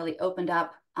Raskin really opened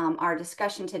up our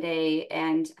discussion today,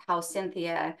 and how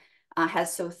Cynthia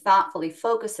has so thoughtfully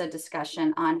focused a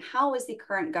discussion on how is the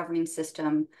current governing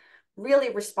system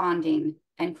really responding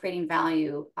and creating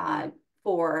value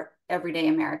for everyday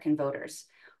American voters.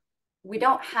 We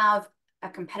don't have a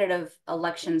competitive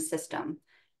election system,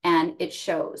 and it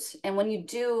shows. And when you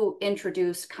do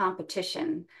introduce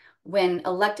competition, when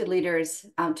elected leaders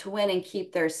to win and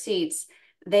keep their seats,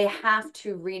 they have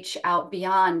to reach out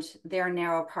beyond their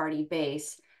narrow party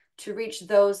base to reach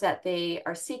those that they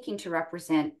are seeking to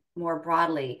represent more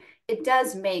broadly. It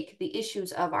does make the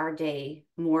issues of our day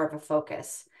more of a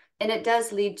focus. And it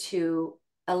does lead to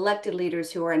elected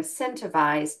leaders who are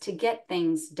incentivized to get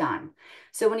things done.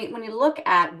 So when you look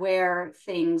at where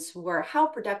things were, how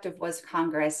productive was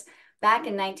Congress back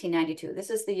in 1992?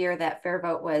 This is the year that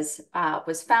FairVote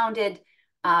was founded.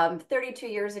 32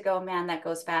 years ago, man, that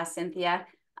goes fast, Cynthia.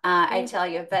 I tell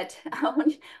you, but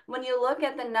when you look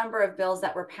at the number of bills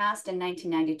that were passed in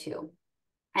 1992,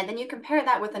 and then you compare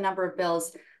that with the number of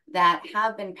bills that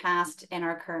have been passed in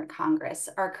our current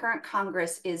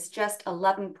Congress is just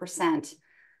 11%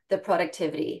 the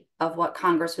productivity of what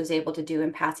Congress was able to do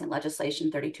in passing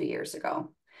legislation 32 years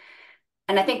ago.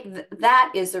 And I think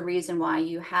that is the reason why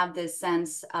you have this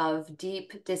sense of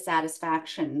deep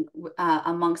dissatisfaction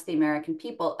amongst the American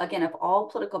people, again, of all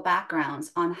political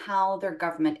backgrounds, on how their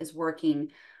government is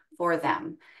working for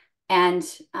them. And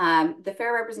the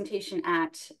Fair Representation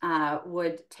Act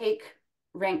would take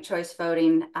ranked choice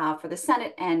voting for the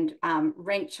Senate and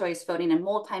ranked choice voting in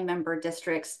multi-member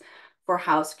districts for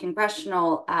House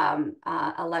congressional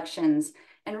elections,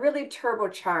 and really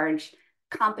turbocharge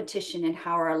competition in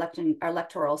how our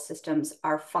electoral systems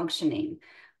are functioning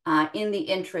in the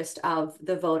interest of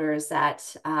the voters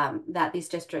that these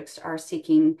districts are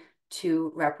seeking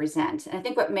to represent. And I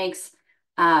think what makes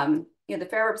the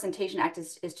Fair Representation Act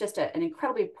is just an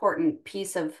incredibly important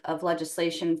piece of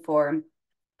legislation for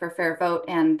Fair Vote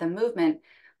and the movement.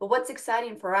 But what's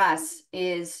exciting for us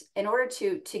is, in order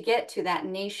to get to that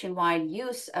nationwide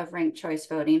use of ranked choice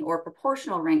voting or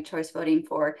proportional ranked choice voting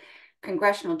for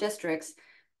congressional districts,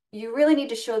 you really need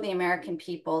to show the American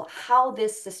people how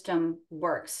this system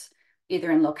works,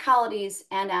 either in localities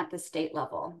and at the state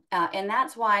level. And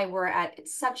that's why we're at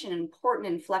such an important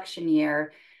inflection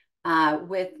year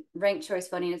with ranked choice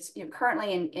voting. It's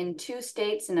currently in 2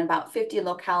 states and about 50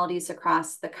 localities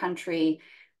across the country.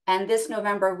 And this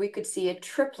November, we could see a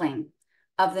tripling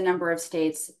of the number of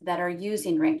states that are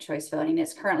using ranked choice voting.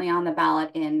 It's currently on the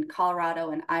ballot in Colorado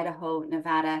and Idaho,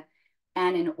 Nevada,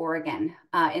 and in Oregon.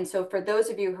 And so for those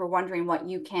of you who are wondering what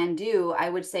you can do, I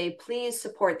would say, please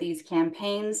support these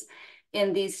campaigns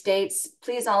in these states.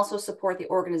 Please also support the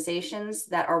organizations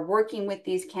that are working with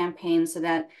these campaigns so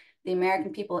that the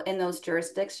American people in those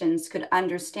jurisdictions could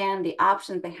understand the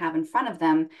options they have in front of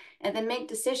them, and then make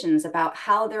decisions about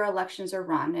how their elections are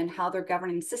run and how their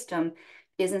governing system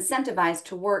is incentivized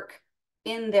to work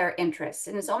in their interests.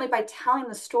 And it's only by telling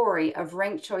the story of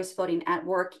ranked choice voting at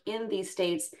work in these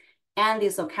states and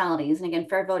these localities. And again,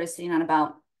 FairVote is sitting on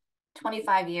about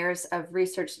 25 years of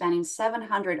research spanning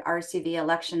 700 RCV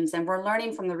elections. And we're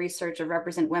learning from the research of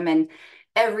RepresentWomen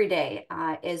every day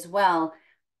as well.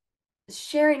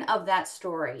 Sharing of that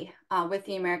story with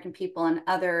the American people in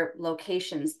other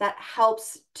locations, that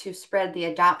helps to spread the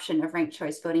adoption of ranked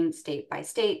choice voting state by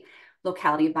state,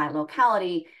 locality by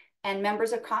locality, and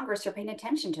members of Congress are paying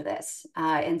attention to this.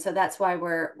 And so that's why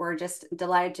we're just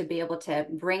delighted to be able to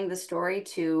bring the story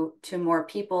to more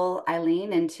people,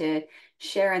 Eileen, and to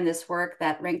share in this work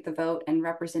that Rank the Vote and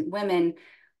RepresentWomen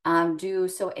do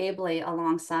so ably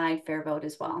alongside FairVote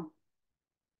as well.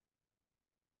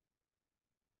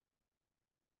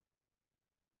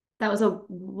 That was a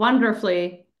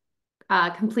wonderfully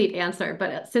complete answer.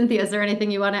 But Cynthia, is there anything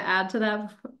you want to add to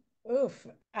that? Oof,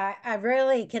 I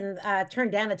rarely can turn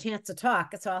down a chance to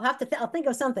talk, so I'll think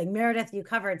of something. Meredith, you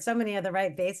covered so many of the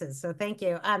right bases, so thank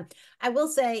you. I will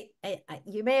say,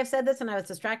 you may have said this and I was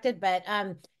distracted, but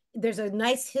there's a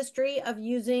nice history of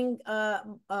using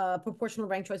proportional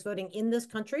ranked choice voting in this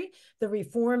country. The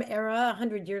reform era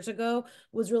 100 years ago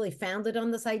was really founded on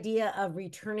this idea of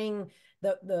returning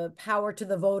the power to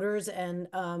the voters and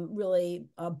really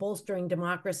bolstering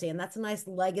democracy. And that's a nice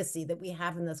legacy that we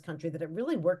have in this country, that it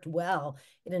really worked well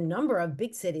in a number of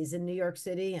big cities in New York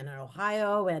City and in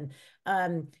Ohio. And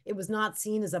it was not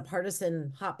seen as a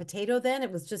partisan hot potato then.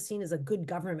 It was just seen as a good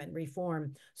government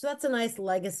reform. So that's a nice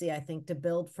legacy, I think, to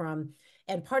build from.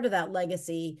 And part of that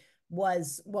legacy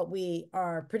was what we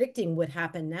are predicting would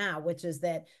happen now, which is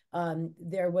that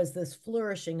there was this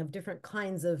flourishing of different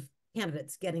kinds of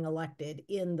candidates getting elected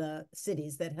in the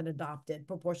cities that had adopted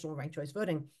proportional ranked choice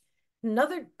voting.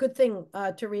 Another good thing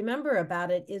to remember about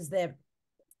it is that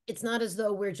it's not as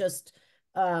though we're just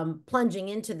plunging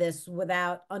into this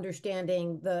without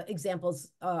understanding the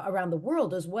examples around the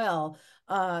world as well.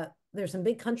 There's some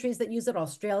big countries that use it.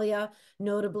 Australia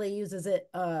notably uses it,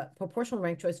 proportional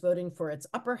ranked choice voting, for its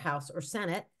upper house or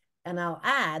Senate. And I'll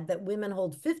add that women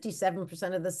hold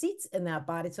 57% of the seats in that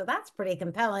body. So that's pretty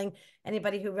compelling.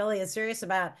 Anybody who really is serious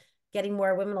about getting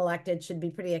more women elected should be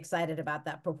pretty excited about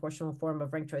that proportional form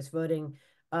of ranked choice voting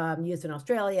used in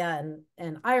Australia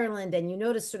and Ireland. And you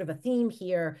notice sort of a theme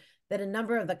here that a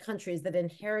number of the countries that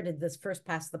inherited this first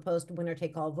past the post winner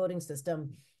take all voting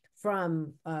system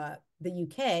from the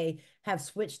UK have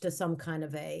switched to some kind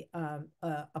of a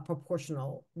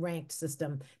proportional ranked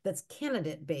system that's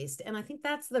candidate based. And I think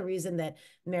that's the reason that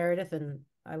Meredith and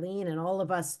Eileen and all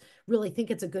of us really think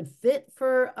it's a good fit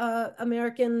for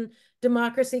American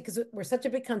democracy, because we're such a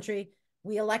big country.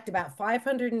 We elect about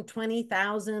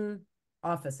 520,000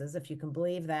 offices, if you can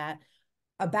believe that.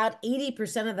 About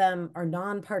 80% of them are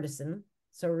nonpartisan.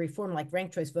 So a reform like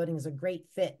ranked choice voting is a great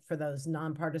fit for those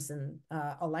nonpartisan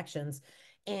elections.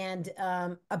 And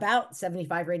about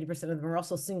 75 or 80% of them are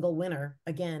also single winner.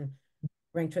 Again,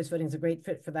 ranked choice voting is a great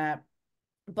fit for that.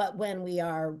 But when we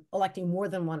are electing more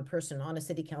than one person on a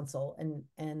city council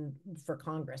and for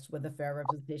Congress with the Fair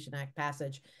Representation Act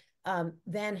passage,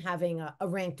 then having a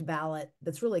ranked ballot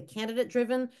that's really candidate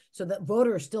driven, so that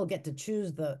voters still get to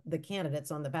choose the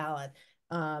candidates on the ballot,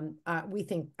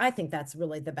 I think that's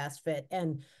really the best fit.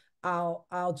 And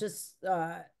I'll just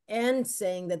end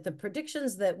saying that the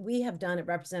predictions that we have done at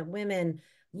Represent Women,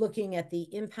 looking at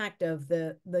the impact of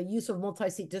the use of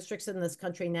multi-seat districts in this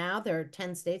country now. There are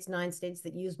 10 states, 9 states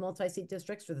that use multi-seat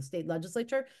districts for the state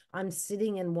legislature. I'm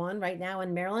sitting in one right now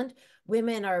in Maryland.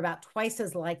 Women are about twice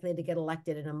as likely to get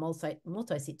elected in a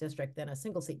multi-seat district than a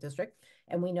single-seat district.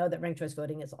 And we know that ranked choice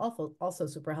voting is also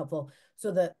super helpful.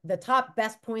 So the top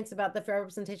best points about the Fair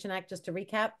Representation Act, just to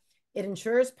recap, it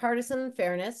ensures partisan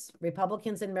fairness.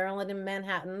 Republicans in Maryland and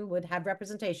Manhattan would have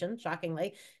representation,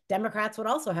 shockingly. Democrats would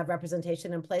also have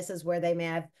representation in places where they may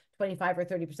have 25 or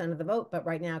 30% of the vote, but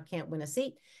right now can't win a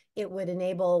seat. It would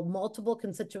enable multiple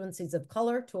constituencies of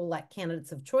color to elect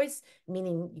candidates of choice,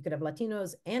 meaning you could have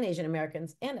Latinos and Asian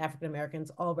Americans and African Americans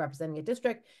all representing a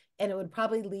district. And it would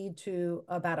probably lead to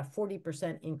about a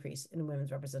 40% increase in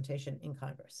women's representation in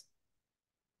Congress.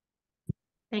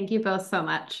 Thank you both so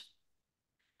much.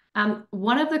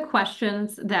 One of the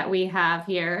questions that we have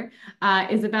here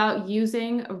is about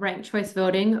using ranked choice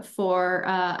voting for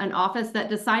an office that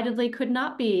decidedly could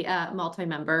not be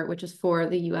multi-member, which is for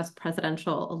the U.S.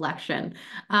 presidential election.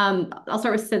 I'll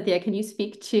start with Cynthia. Can you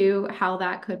speak to how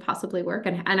that could possibly work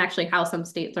and actually how some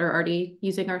states are already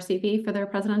using RCV for their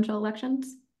presidential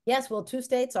elections? Yes, well, 2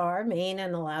 states are Maine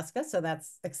and Alaska, so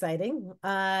that's exciting.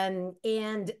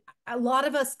 And a lot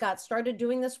of us got started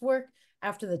doing this work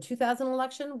after the 2000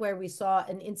 election, where we saw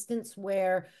an instance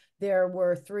where there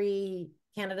were 3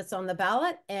 candidates on the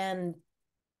ballot. And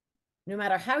no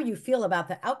matter how you feel about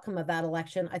the outcome of that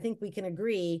election, I think we can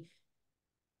agree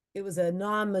it was a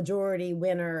non-majority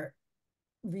winner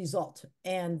result.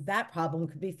 And that problem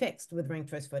could be fixed with ranked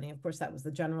choice voting. Of course, that was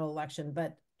the general election,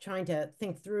 but trying to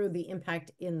think through the impact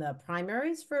in the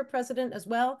primaries for president as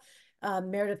well.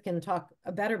 Meredith can talk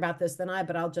better about this than I,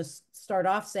 but I'll just start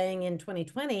off saying in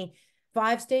 2020,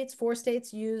 4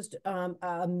 states used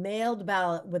a mailed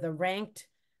ballot with a ranked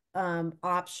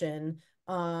option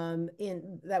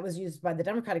that was used by the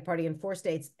Democratic Party in 4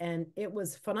 states, and it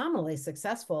was phenomenally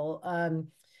successful.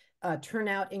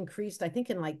 Turnout increased, I think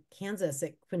in like Kansas,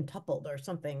 it quintupled or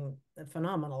something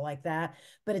phenomenal like that.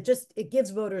 But it gives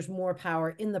voters more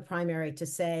power in the primary to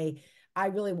say, I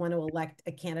really want to elect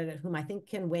a candidate whom I think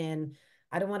can win.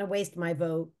 I don't want to waste my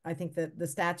vote. I think that the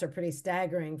stats are pretty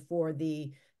staggering for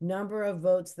the number of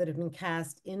votes that have been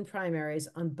cast in primaries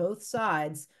on both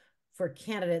sides for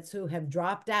candidates who have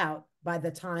dropped out by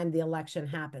the time the election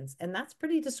happens. And that's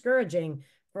pretty discouraging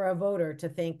for a voter to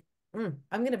think, I'm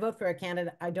going to vote for a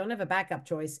candidate. I don't have a backup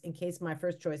choice in case my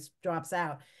first choice drops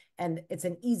out. And it's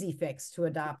an easy fix to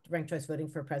adopt ranked choice voting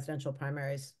for presidential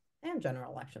primaries and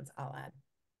general elections, I'll add.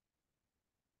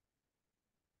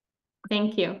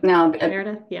 Thank you. No,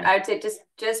 Meredith, yeah. I'd say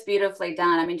just beautifully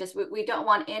done. I mean, we don't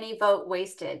want any vote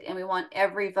wasted, and we want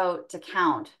every vote to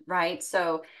count, right?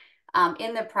 So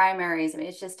in the primaries, I mean,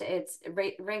 it's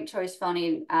ranked choice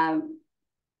voting.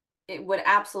 It would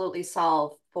absolutely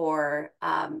solve for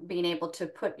being able to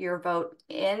put your vote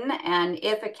in, and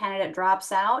if a candidate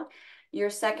drops out, your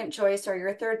second choice or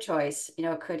your third choice,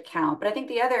 could count. But I think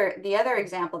the other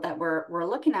example that we're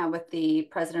looking at with the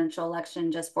presidential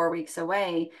election just 4 weeks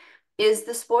away is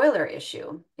the spoiler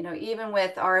issue. Even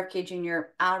with RFK Jr.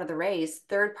 out of the race,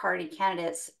 third-party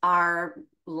candidates are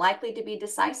likely to be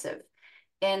decisive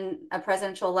in a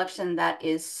presidential election that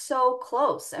is so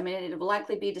close. I mean, it will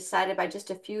likely be decided by just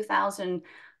a few thousand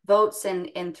votes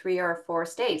in 3 or 4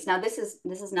 states. Now, this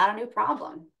is not a new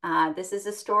problem. This is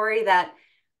a story that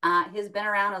has been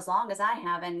around as long as I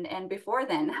have and before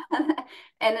then.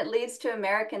 And it leads to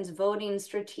Americans voting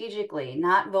strategically,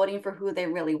 not voting for who they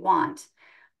really want,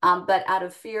 but out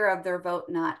of fear of their vote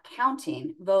not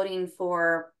counting, voting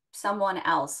for someone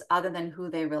else other than who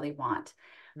they really want.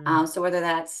 So whether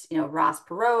that's, Ross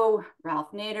Perot,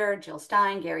 Ralph Nader, Jill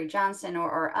Stein, Gary Johnson,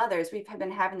 or others, we've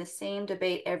been having the same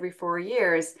debate every 4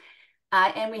 years.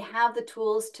 And we have the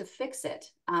tools to fix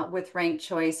it with ranked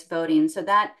choice voting. So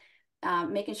that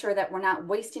making sure that we're not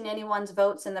wasting anyone's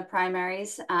votes in the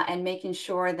primaries and making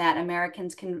sure that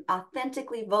Americans can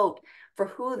authentically vote for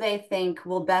who they think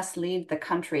will best lead the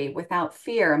country without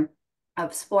fear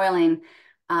of spoiling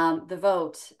the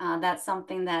vote. That's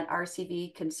something that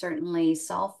RCV can certainly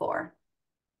solve for.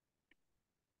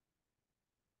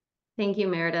 Thank you,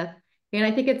 Meredith. And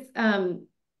I think it's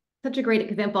such a great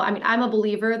example. I mean, I'm a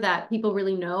believer that people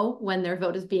really know when their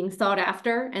vote is being sought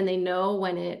after, and they know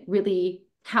when it really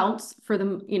counts for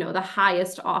the, the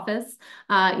highest office.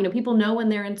 People know when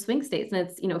they're in swing states, and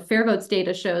it's, FairVote's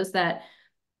data shows that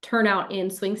turnout in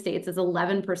swing states is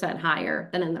 11% higher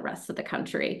than in the rest of the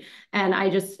country. And I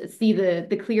just see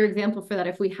the clear example for that.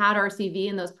 If we had RCV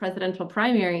in those presidential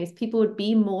primaries, people would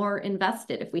be more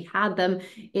invested. If we had them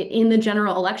in the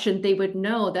general election, they would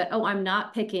know that, oh, I'm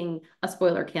not picking a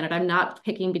spoiler candidate. I'm not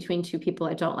picking between two people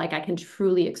I don't like. I can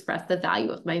truly express the value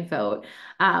of my vote, which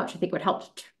I think would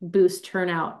help boost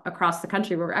turnout across the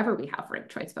country wherever we have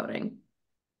ranked choice voting.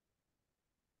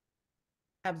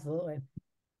 Absolutely.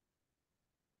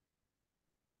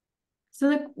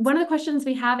 So one of the questions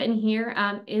we have in here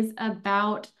is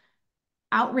about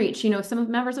outreach. You know,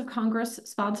 some members of Congress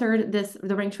sponsored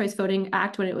the Ranked Choice Voting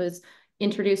Act when it was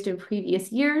introduced in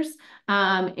previous years,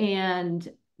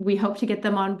 and we hope to get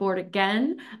them on board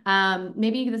again.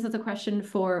 Maybe this is a question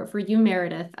for you,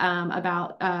 Meredith,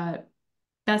 about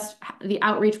the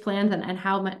outreach plans and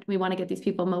how much we want to get these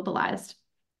people mobilized.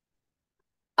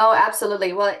 Oh,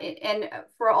 absolutely. Well, and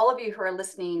for all of you who are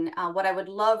listening, what I would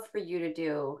love for you to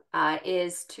do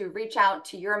is to reach out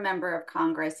to your member of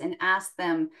Congress and ask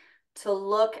them to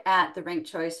look at the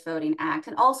Ranked Choice Voting Act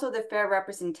and also the Fair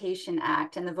Representation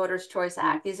Act and the Voters' Choice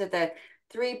Act. These are the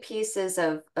three pieces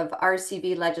of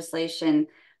RCV legislation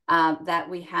that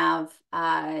we have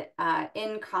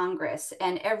in Congress.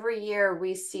 And every year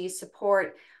we see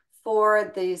support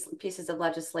for these pieces of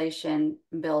legislation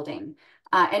building.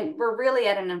 And we're really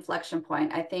at an inflection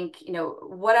point. I think, you know,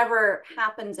 whatever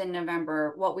happens in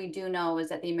November, what we do know is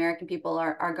that the American people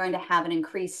are going to have an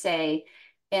increased say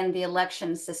in the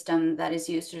election system that is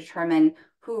used to determine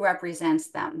who represents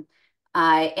them.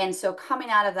 And so coming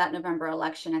out of that November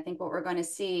election, I think what we're going to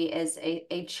see is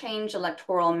a changed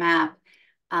electoral map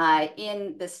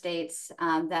in the states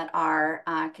that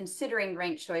are considering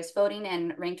ranked choice voting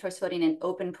and ranked choice voting in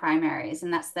open primaries.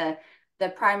 And that's the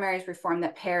primaries reform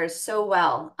that pairs so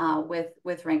well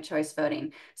with ranked choice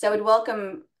voting. So I would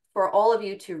welcome for all of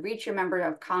you to reach your member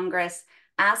of Congress,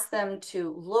 ask them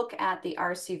to look at the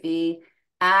RCV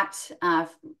Act,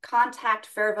 contact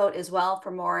FairVote as well for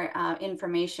more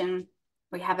information.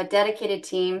 We have a dedicated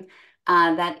team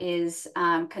that is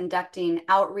conducting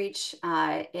outreach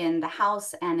in the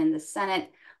House and in the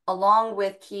Senate, along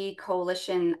with key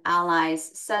coalition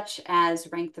allies such as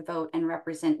Rank the Vote and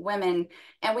Represent Women.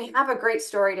 And we have a great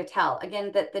story to tell.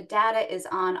 Again, that the data is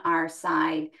on our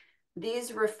side.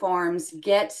 These reforms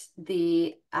get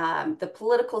the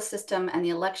political system and the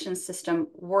election system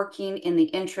working in the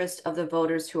interest of the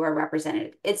voters who are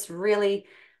represented. It's really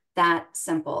that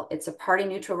simple. It's a party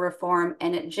neutral reform,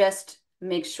 and it just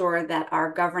makes sure that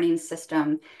our governing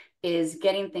system is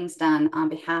getting things done on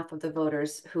behalf of the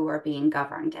voters who are being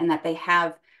governed, and that they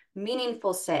have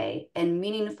meaningful say and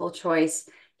meaningful choice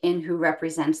in who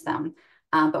represents them.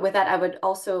 But with that, I would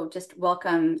also just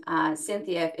welcome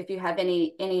Cynthia, if you have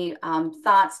any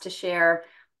thoughts to share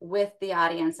with the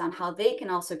audience on how they can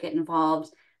also get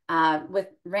involved with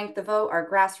Rank the Vote, our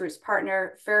grassroots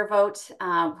partner, FairVote,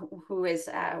 who is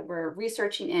we're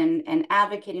researching and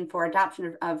advocating for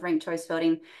adoption of ranked choice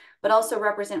voting, but also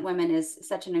Represent Women is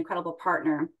such an incredible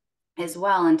partner as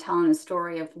well in telling the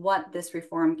story of what this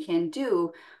reform can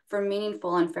do for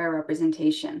meaningful and fair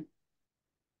representation.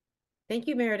 Thank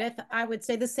you, Meredith. I would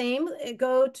say the same.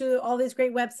 Go to all these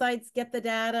great websites, get the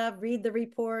data, read the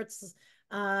reports,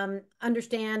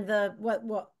 understand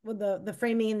the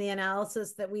framing and the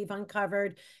analysis that we've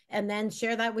uncovered, and then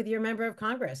share that with your member of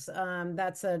Congress.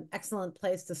 That's an excellent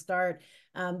place to start.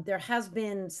 There has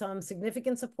been some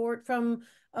significant support from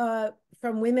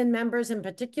women members in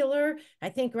particular. I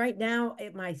think right now,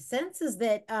 my sense is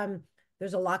that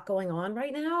there's a lot going on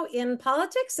right now in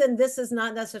politics, and this is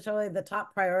not necessarily the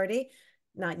top priority,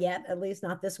 not yet, at least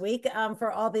not this week,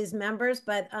 for all these members.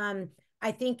 But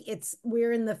I think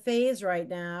we're in the phase right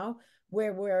now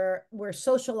where we're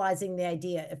socializing the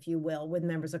idea, if you will, with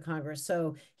members of Congress.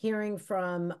 So hearing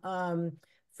from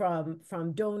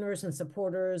donors and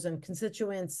supporters and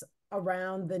constituents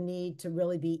around the need to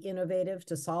really be innovative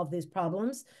to solve these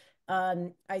problems.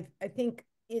 I think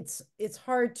it's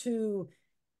hard to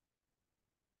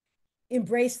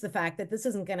embrace the fact that this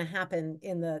isn't going to happen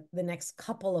in the next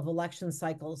couple of election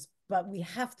cycles, but we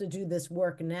have to do this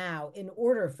work now in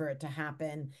order for it to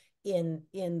happen in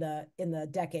the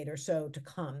decade or so to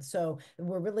come. So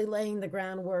we're really laying the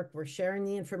groundwork. We're sharing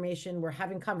the information. We're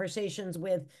having conversations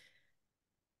with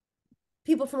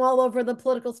people from all over the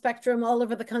political spectrum, all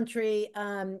over the country.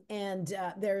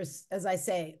 There's, as I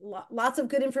say, lots of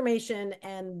good information,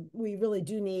 and we really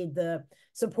do need the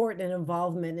support and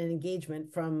involvement and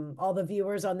engagement from all the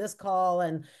viewers on this call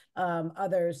and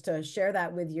others to share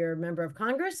that with your member of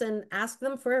Congress and ask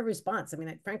them for a response. I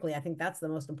mean, frankly, I think that's the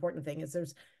most important thing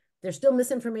is there's still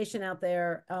misinformation out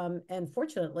there. And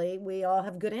fortunately, we all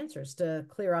have good answers to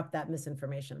clear up that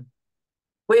misinformation.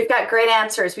 We've got great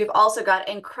answers. We've also got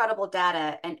incredible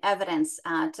data and evidence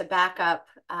to back up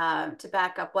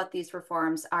what these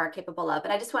reforms are capable of.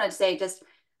 And I just wanted to say,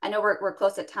 I know we're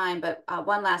close at time, but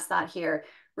one last thought here.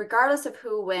 Regardless of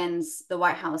who wins the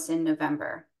White House in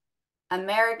November,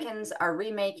 Americans are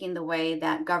remaking the way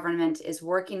that government is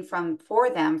working for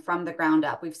them from the ground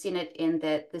up. We've seen it in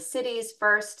the cities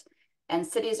first, and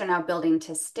cities are now building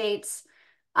to states.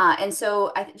 And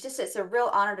so it's a real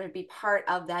honor to be part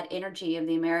of that energy of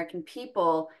the American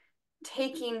people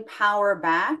taking power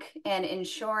back and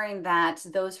ensuring that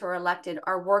those who are elected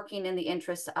are working in the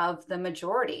interests of the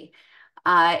majority.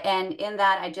 And in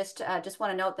that, I just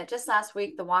want to note that just last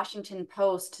week, the Washington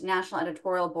Post National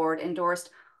Editorial Board endorsed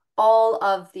all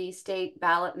of the state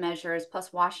ballot measures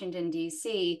plus Washington,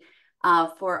 D.C.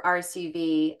 For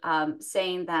RCV,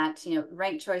 saying that,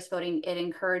 ranked choice voting, it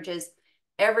encourages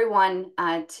everyone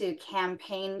to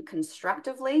campaign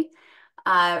constructively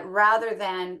rather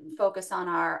than focus on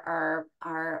our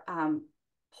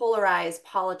polarized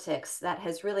politics that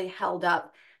has really held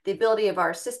up the ability of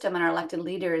our system and our elected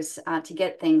leaders to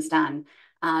get things done.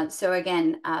 So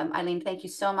again, Eileen, thank you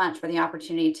so much for the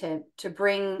opportunity to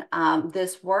bring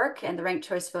this work and the Ranked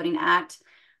Choice Voting Act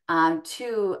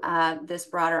to this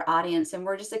broader audience. And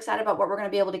we're just excited about what we're going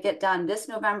to be able to get done this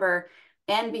November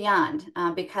and beyond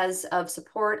because of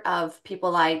support of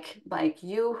people like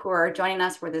you who are joining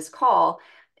us for this call,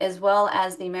 as well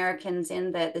as the Americans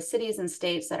in the cities and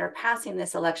states that are passing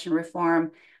this election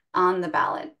reform on the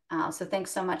ballot. So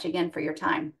thanks so much again for your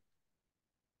time.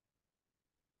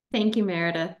 Thank you,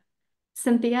 Meredith.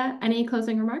 Cynthia, any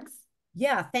closing remarks?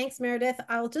 Yeah, thanks, Meredith.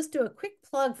 I'll just do a quick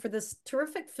plug for this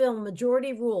terrific film,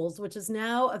 Majority Rules, which is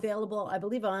now available, I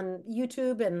believe, on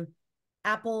YouTube and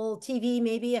Apple TV,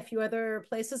 maybe a few other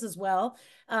places as well.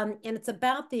 And it's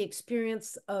about the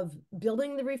experience of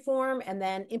building the reform and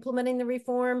then implementing the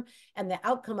reform and the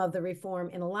outcome of the reform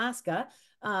in Alaska,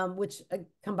 which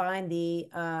combined the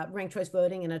ranked choice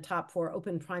voting and a top 4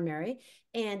 open primary.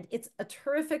 And it's a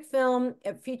terrific film.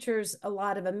 It features a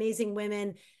lot of amazing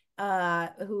women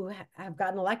who have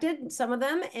gotten elected, some of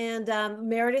them. And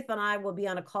Meredith and I will be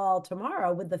on a call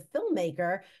tomorrow with the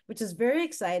filmmaker, which is very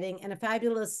exciting, and a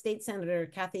fabulous state senator,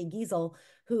 Kathy Giesel,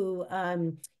 who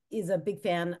is a big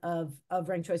fan of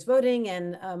ranked choice voting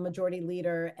and a majority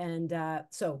leader. And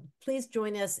so please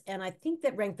join us. And I think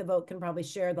that Rank the Vote can probably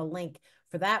share the link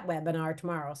for that webinar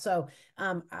tomorrow. So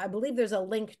I believe there's a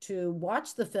link to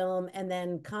watch the film and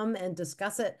then come and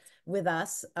discuss it with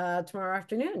us tomorrow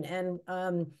afternoon.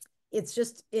 And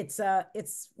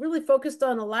it's really focused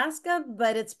on Alaska,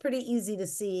 but it's pretty easy to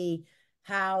see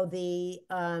how the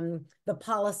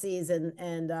policies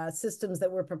and systems that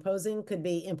we're proposing could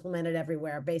be implemented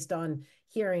everywhere based on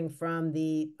hearing from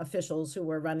the officials who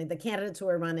were running, the candidates who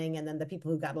are running, and then the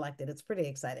people who got elected. It's pretty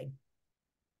exciting.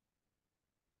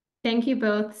 Thank you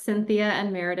both, Cynthia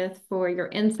and Meredith, for your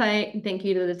insight. Thank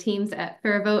you to the teams at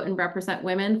FairVote and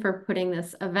RepresentWomen for putting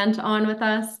this event on with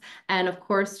us. And of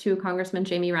course, to Congressman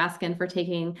Jamie Raskin for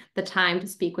taking the time to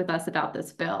speak with us about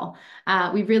this bill.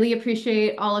 We really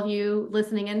appreciate all of you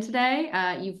listening in today.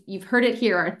 You've heard it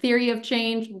here, our theory of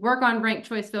change, work on ranked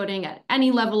choice voting at any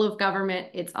level of government.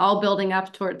 It's all building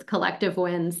up towards collective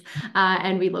wins.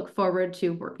 And we look forward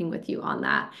to working with you on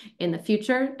that in the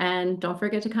future. And don't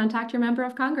forget to contact your member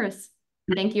of Congress.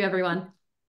 Thank you, everyone.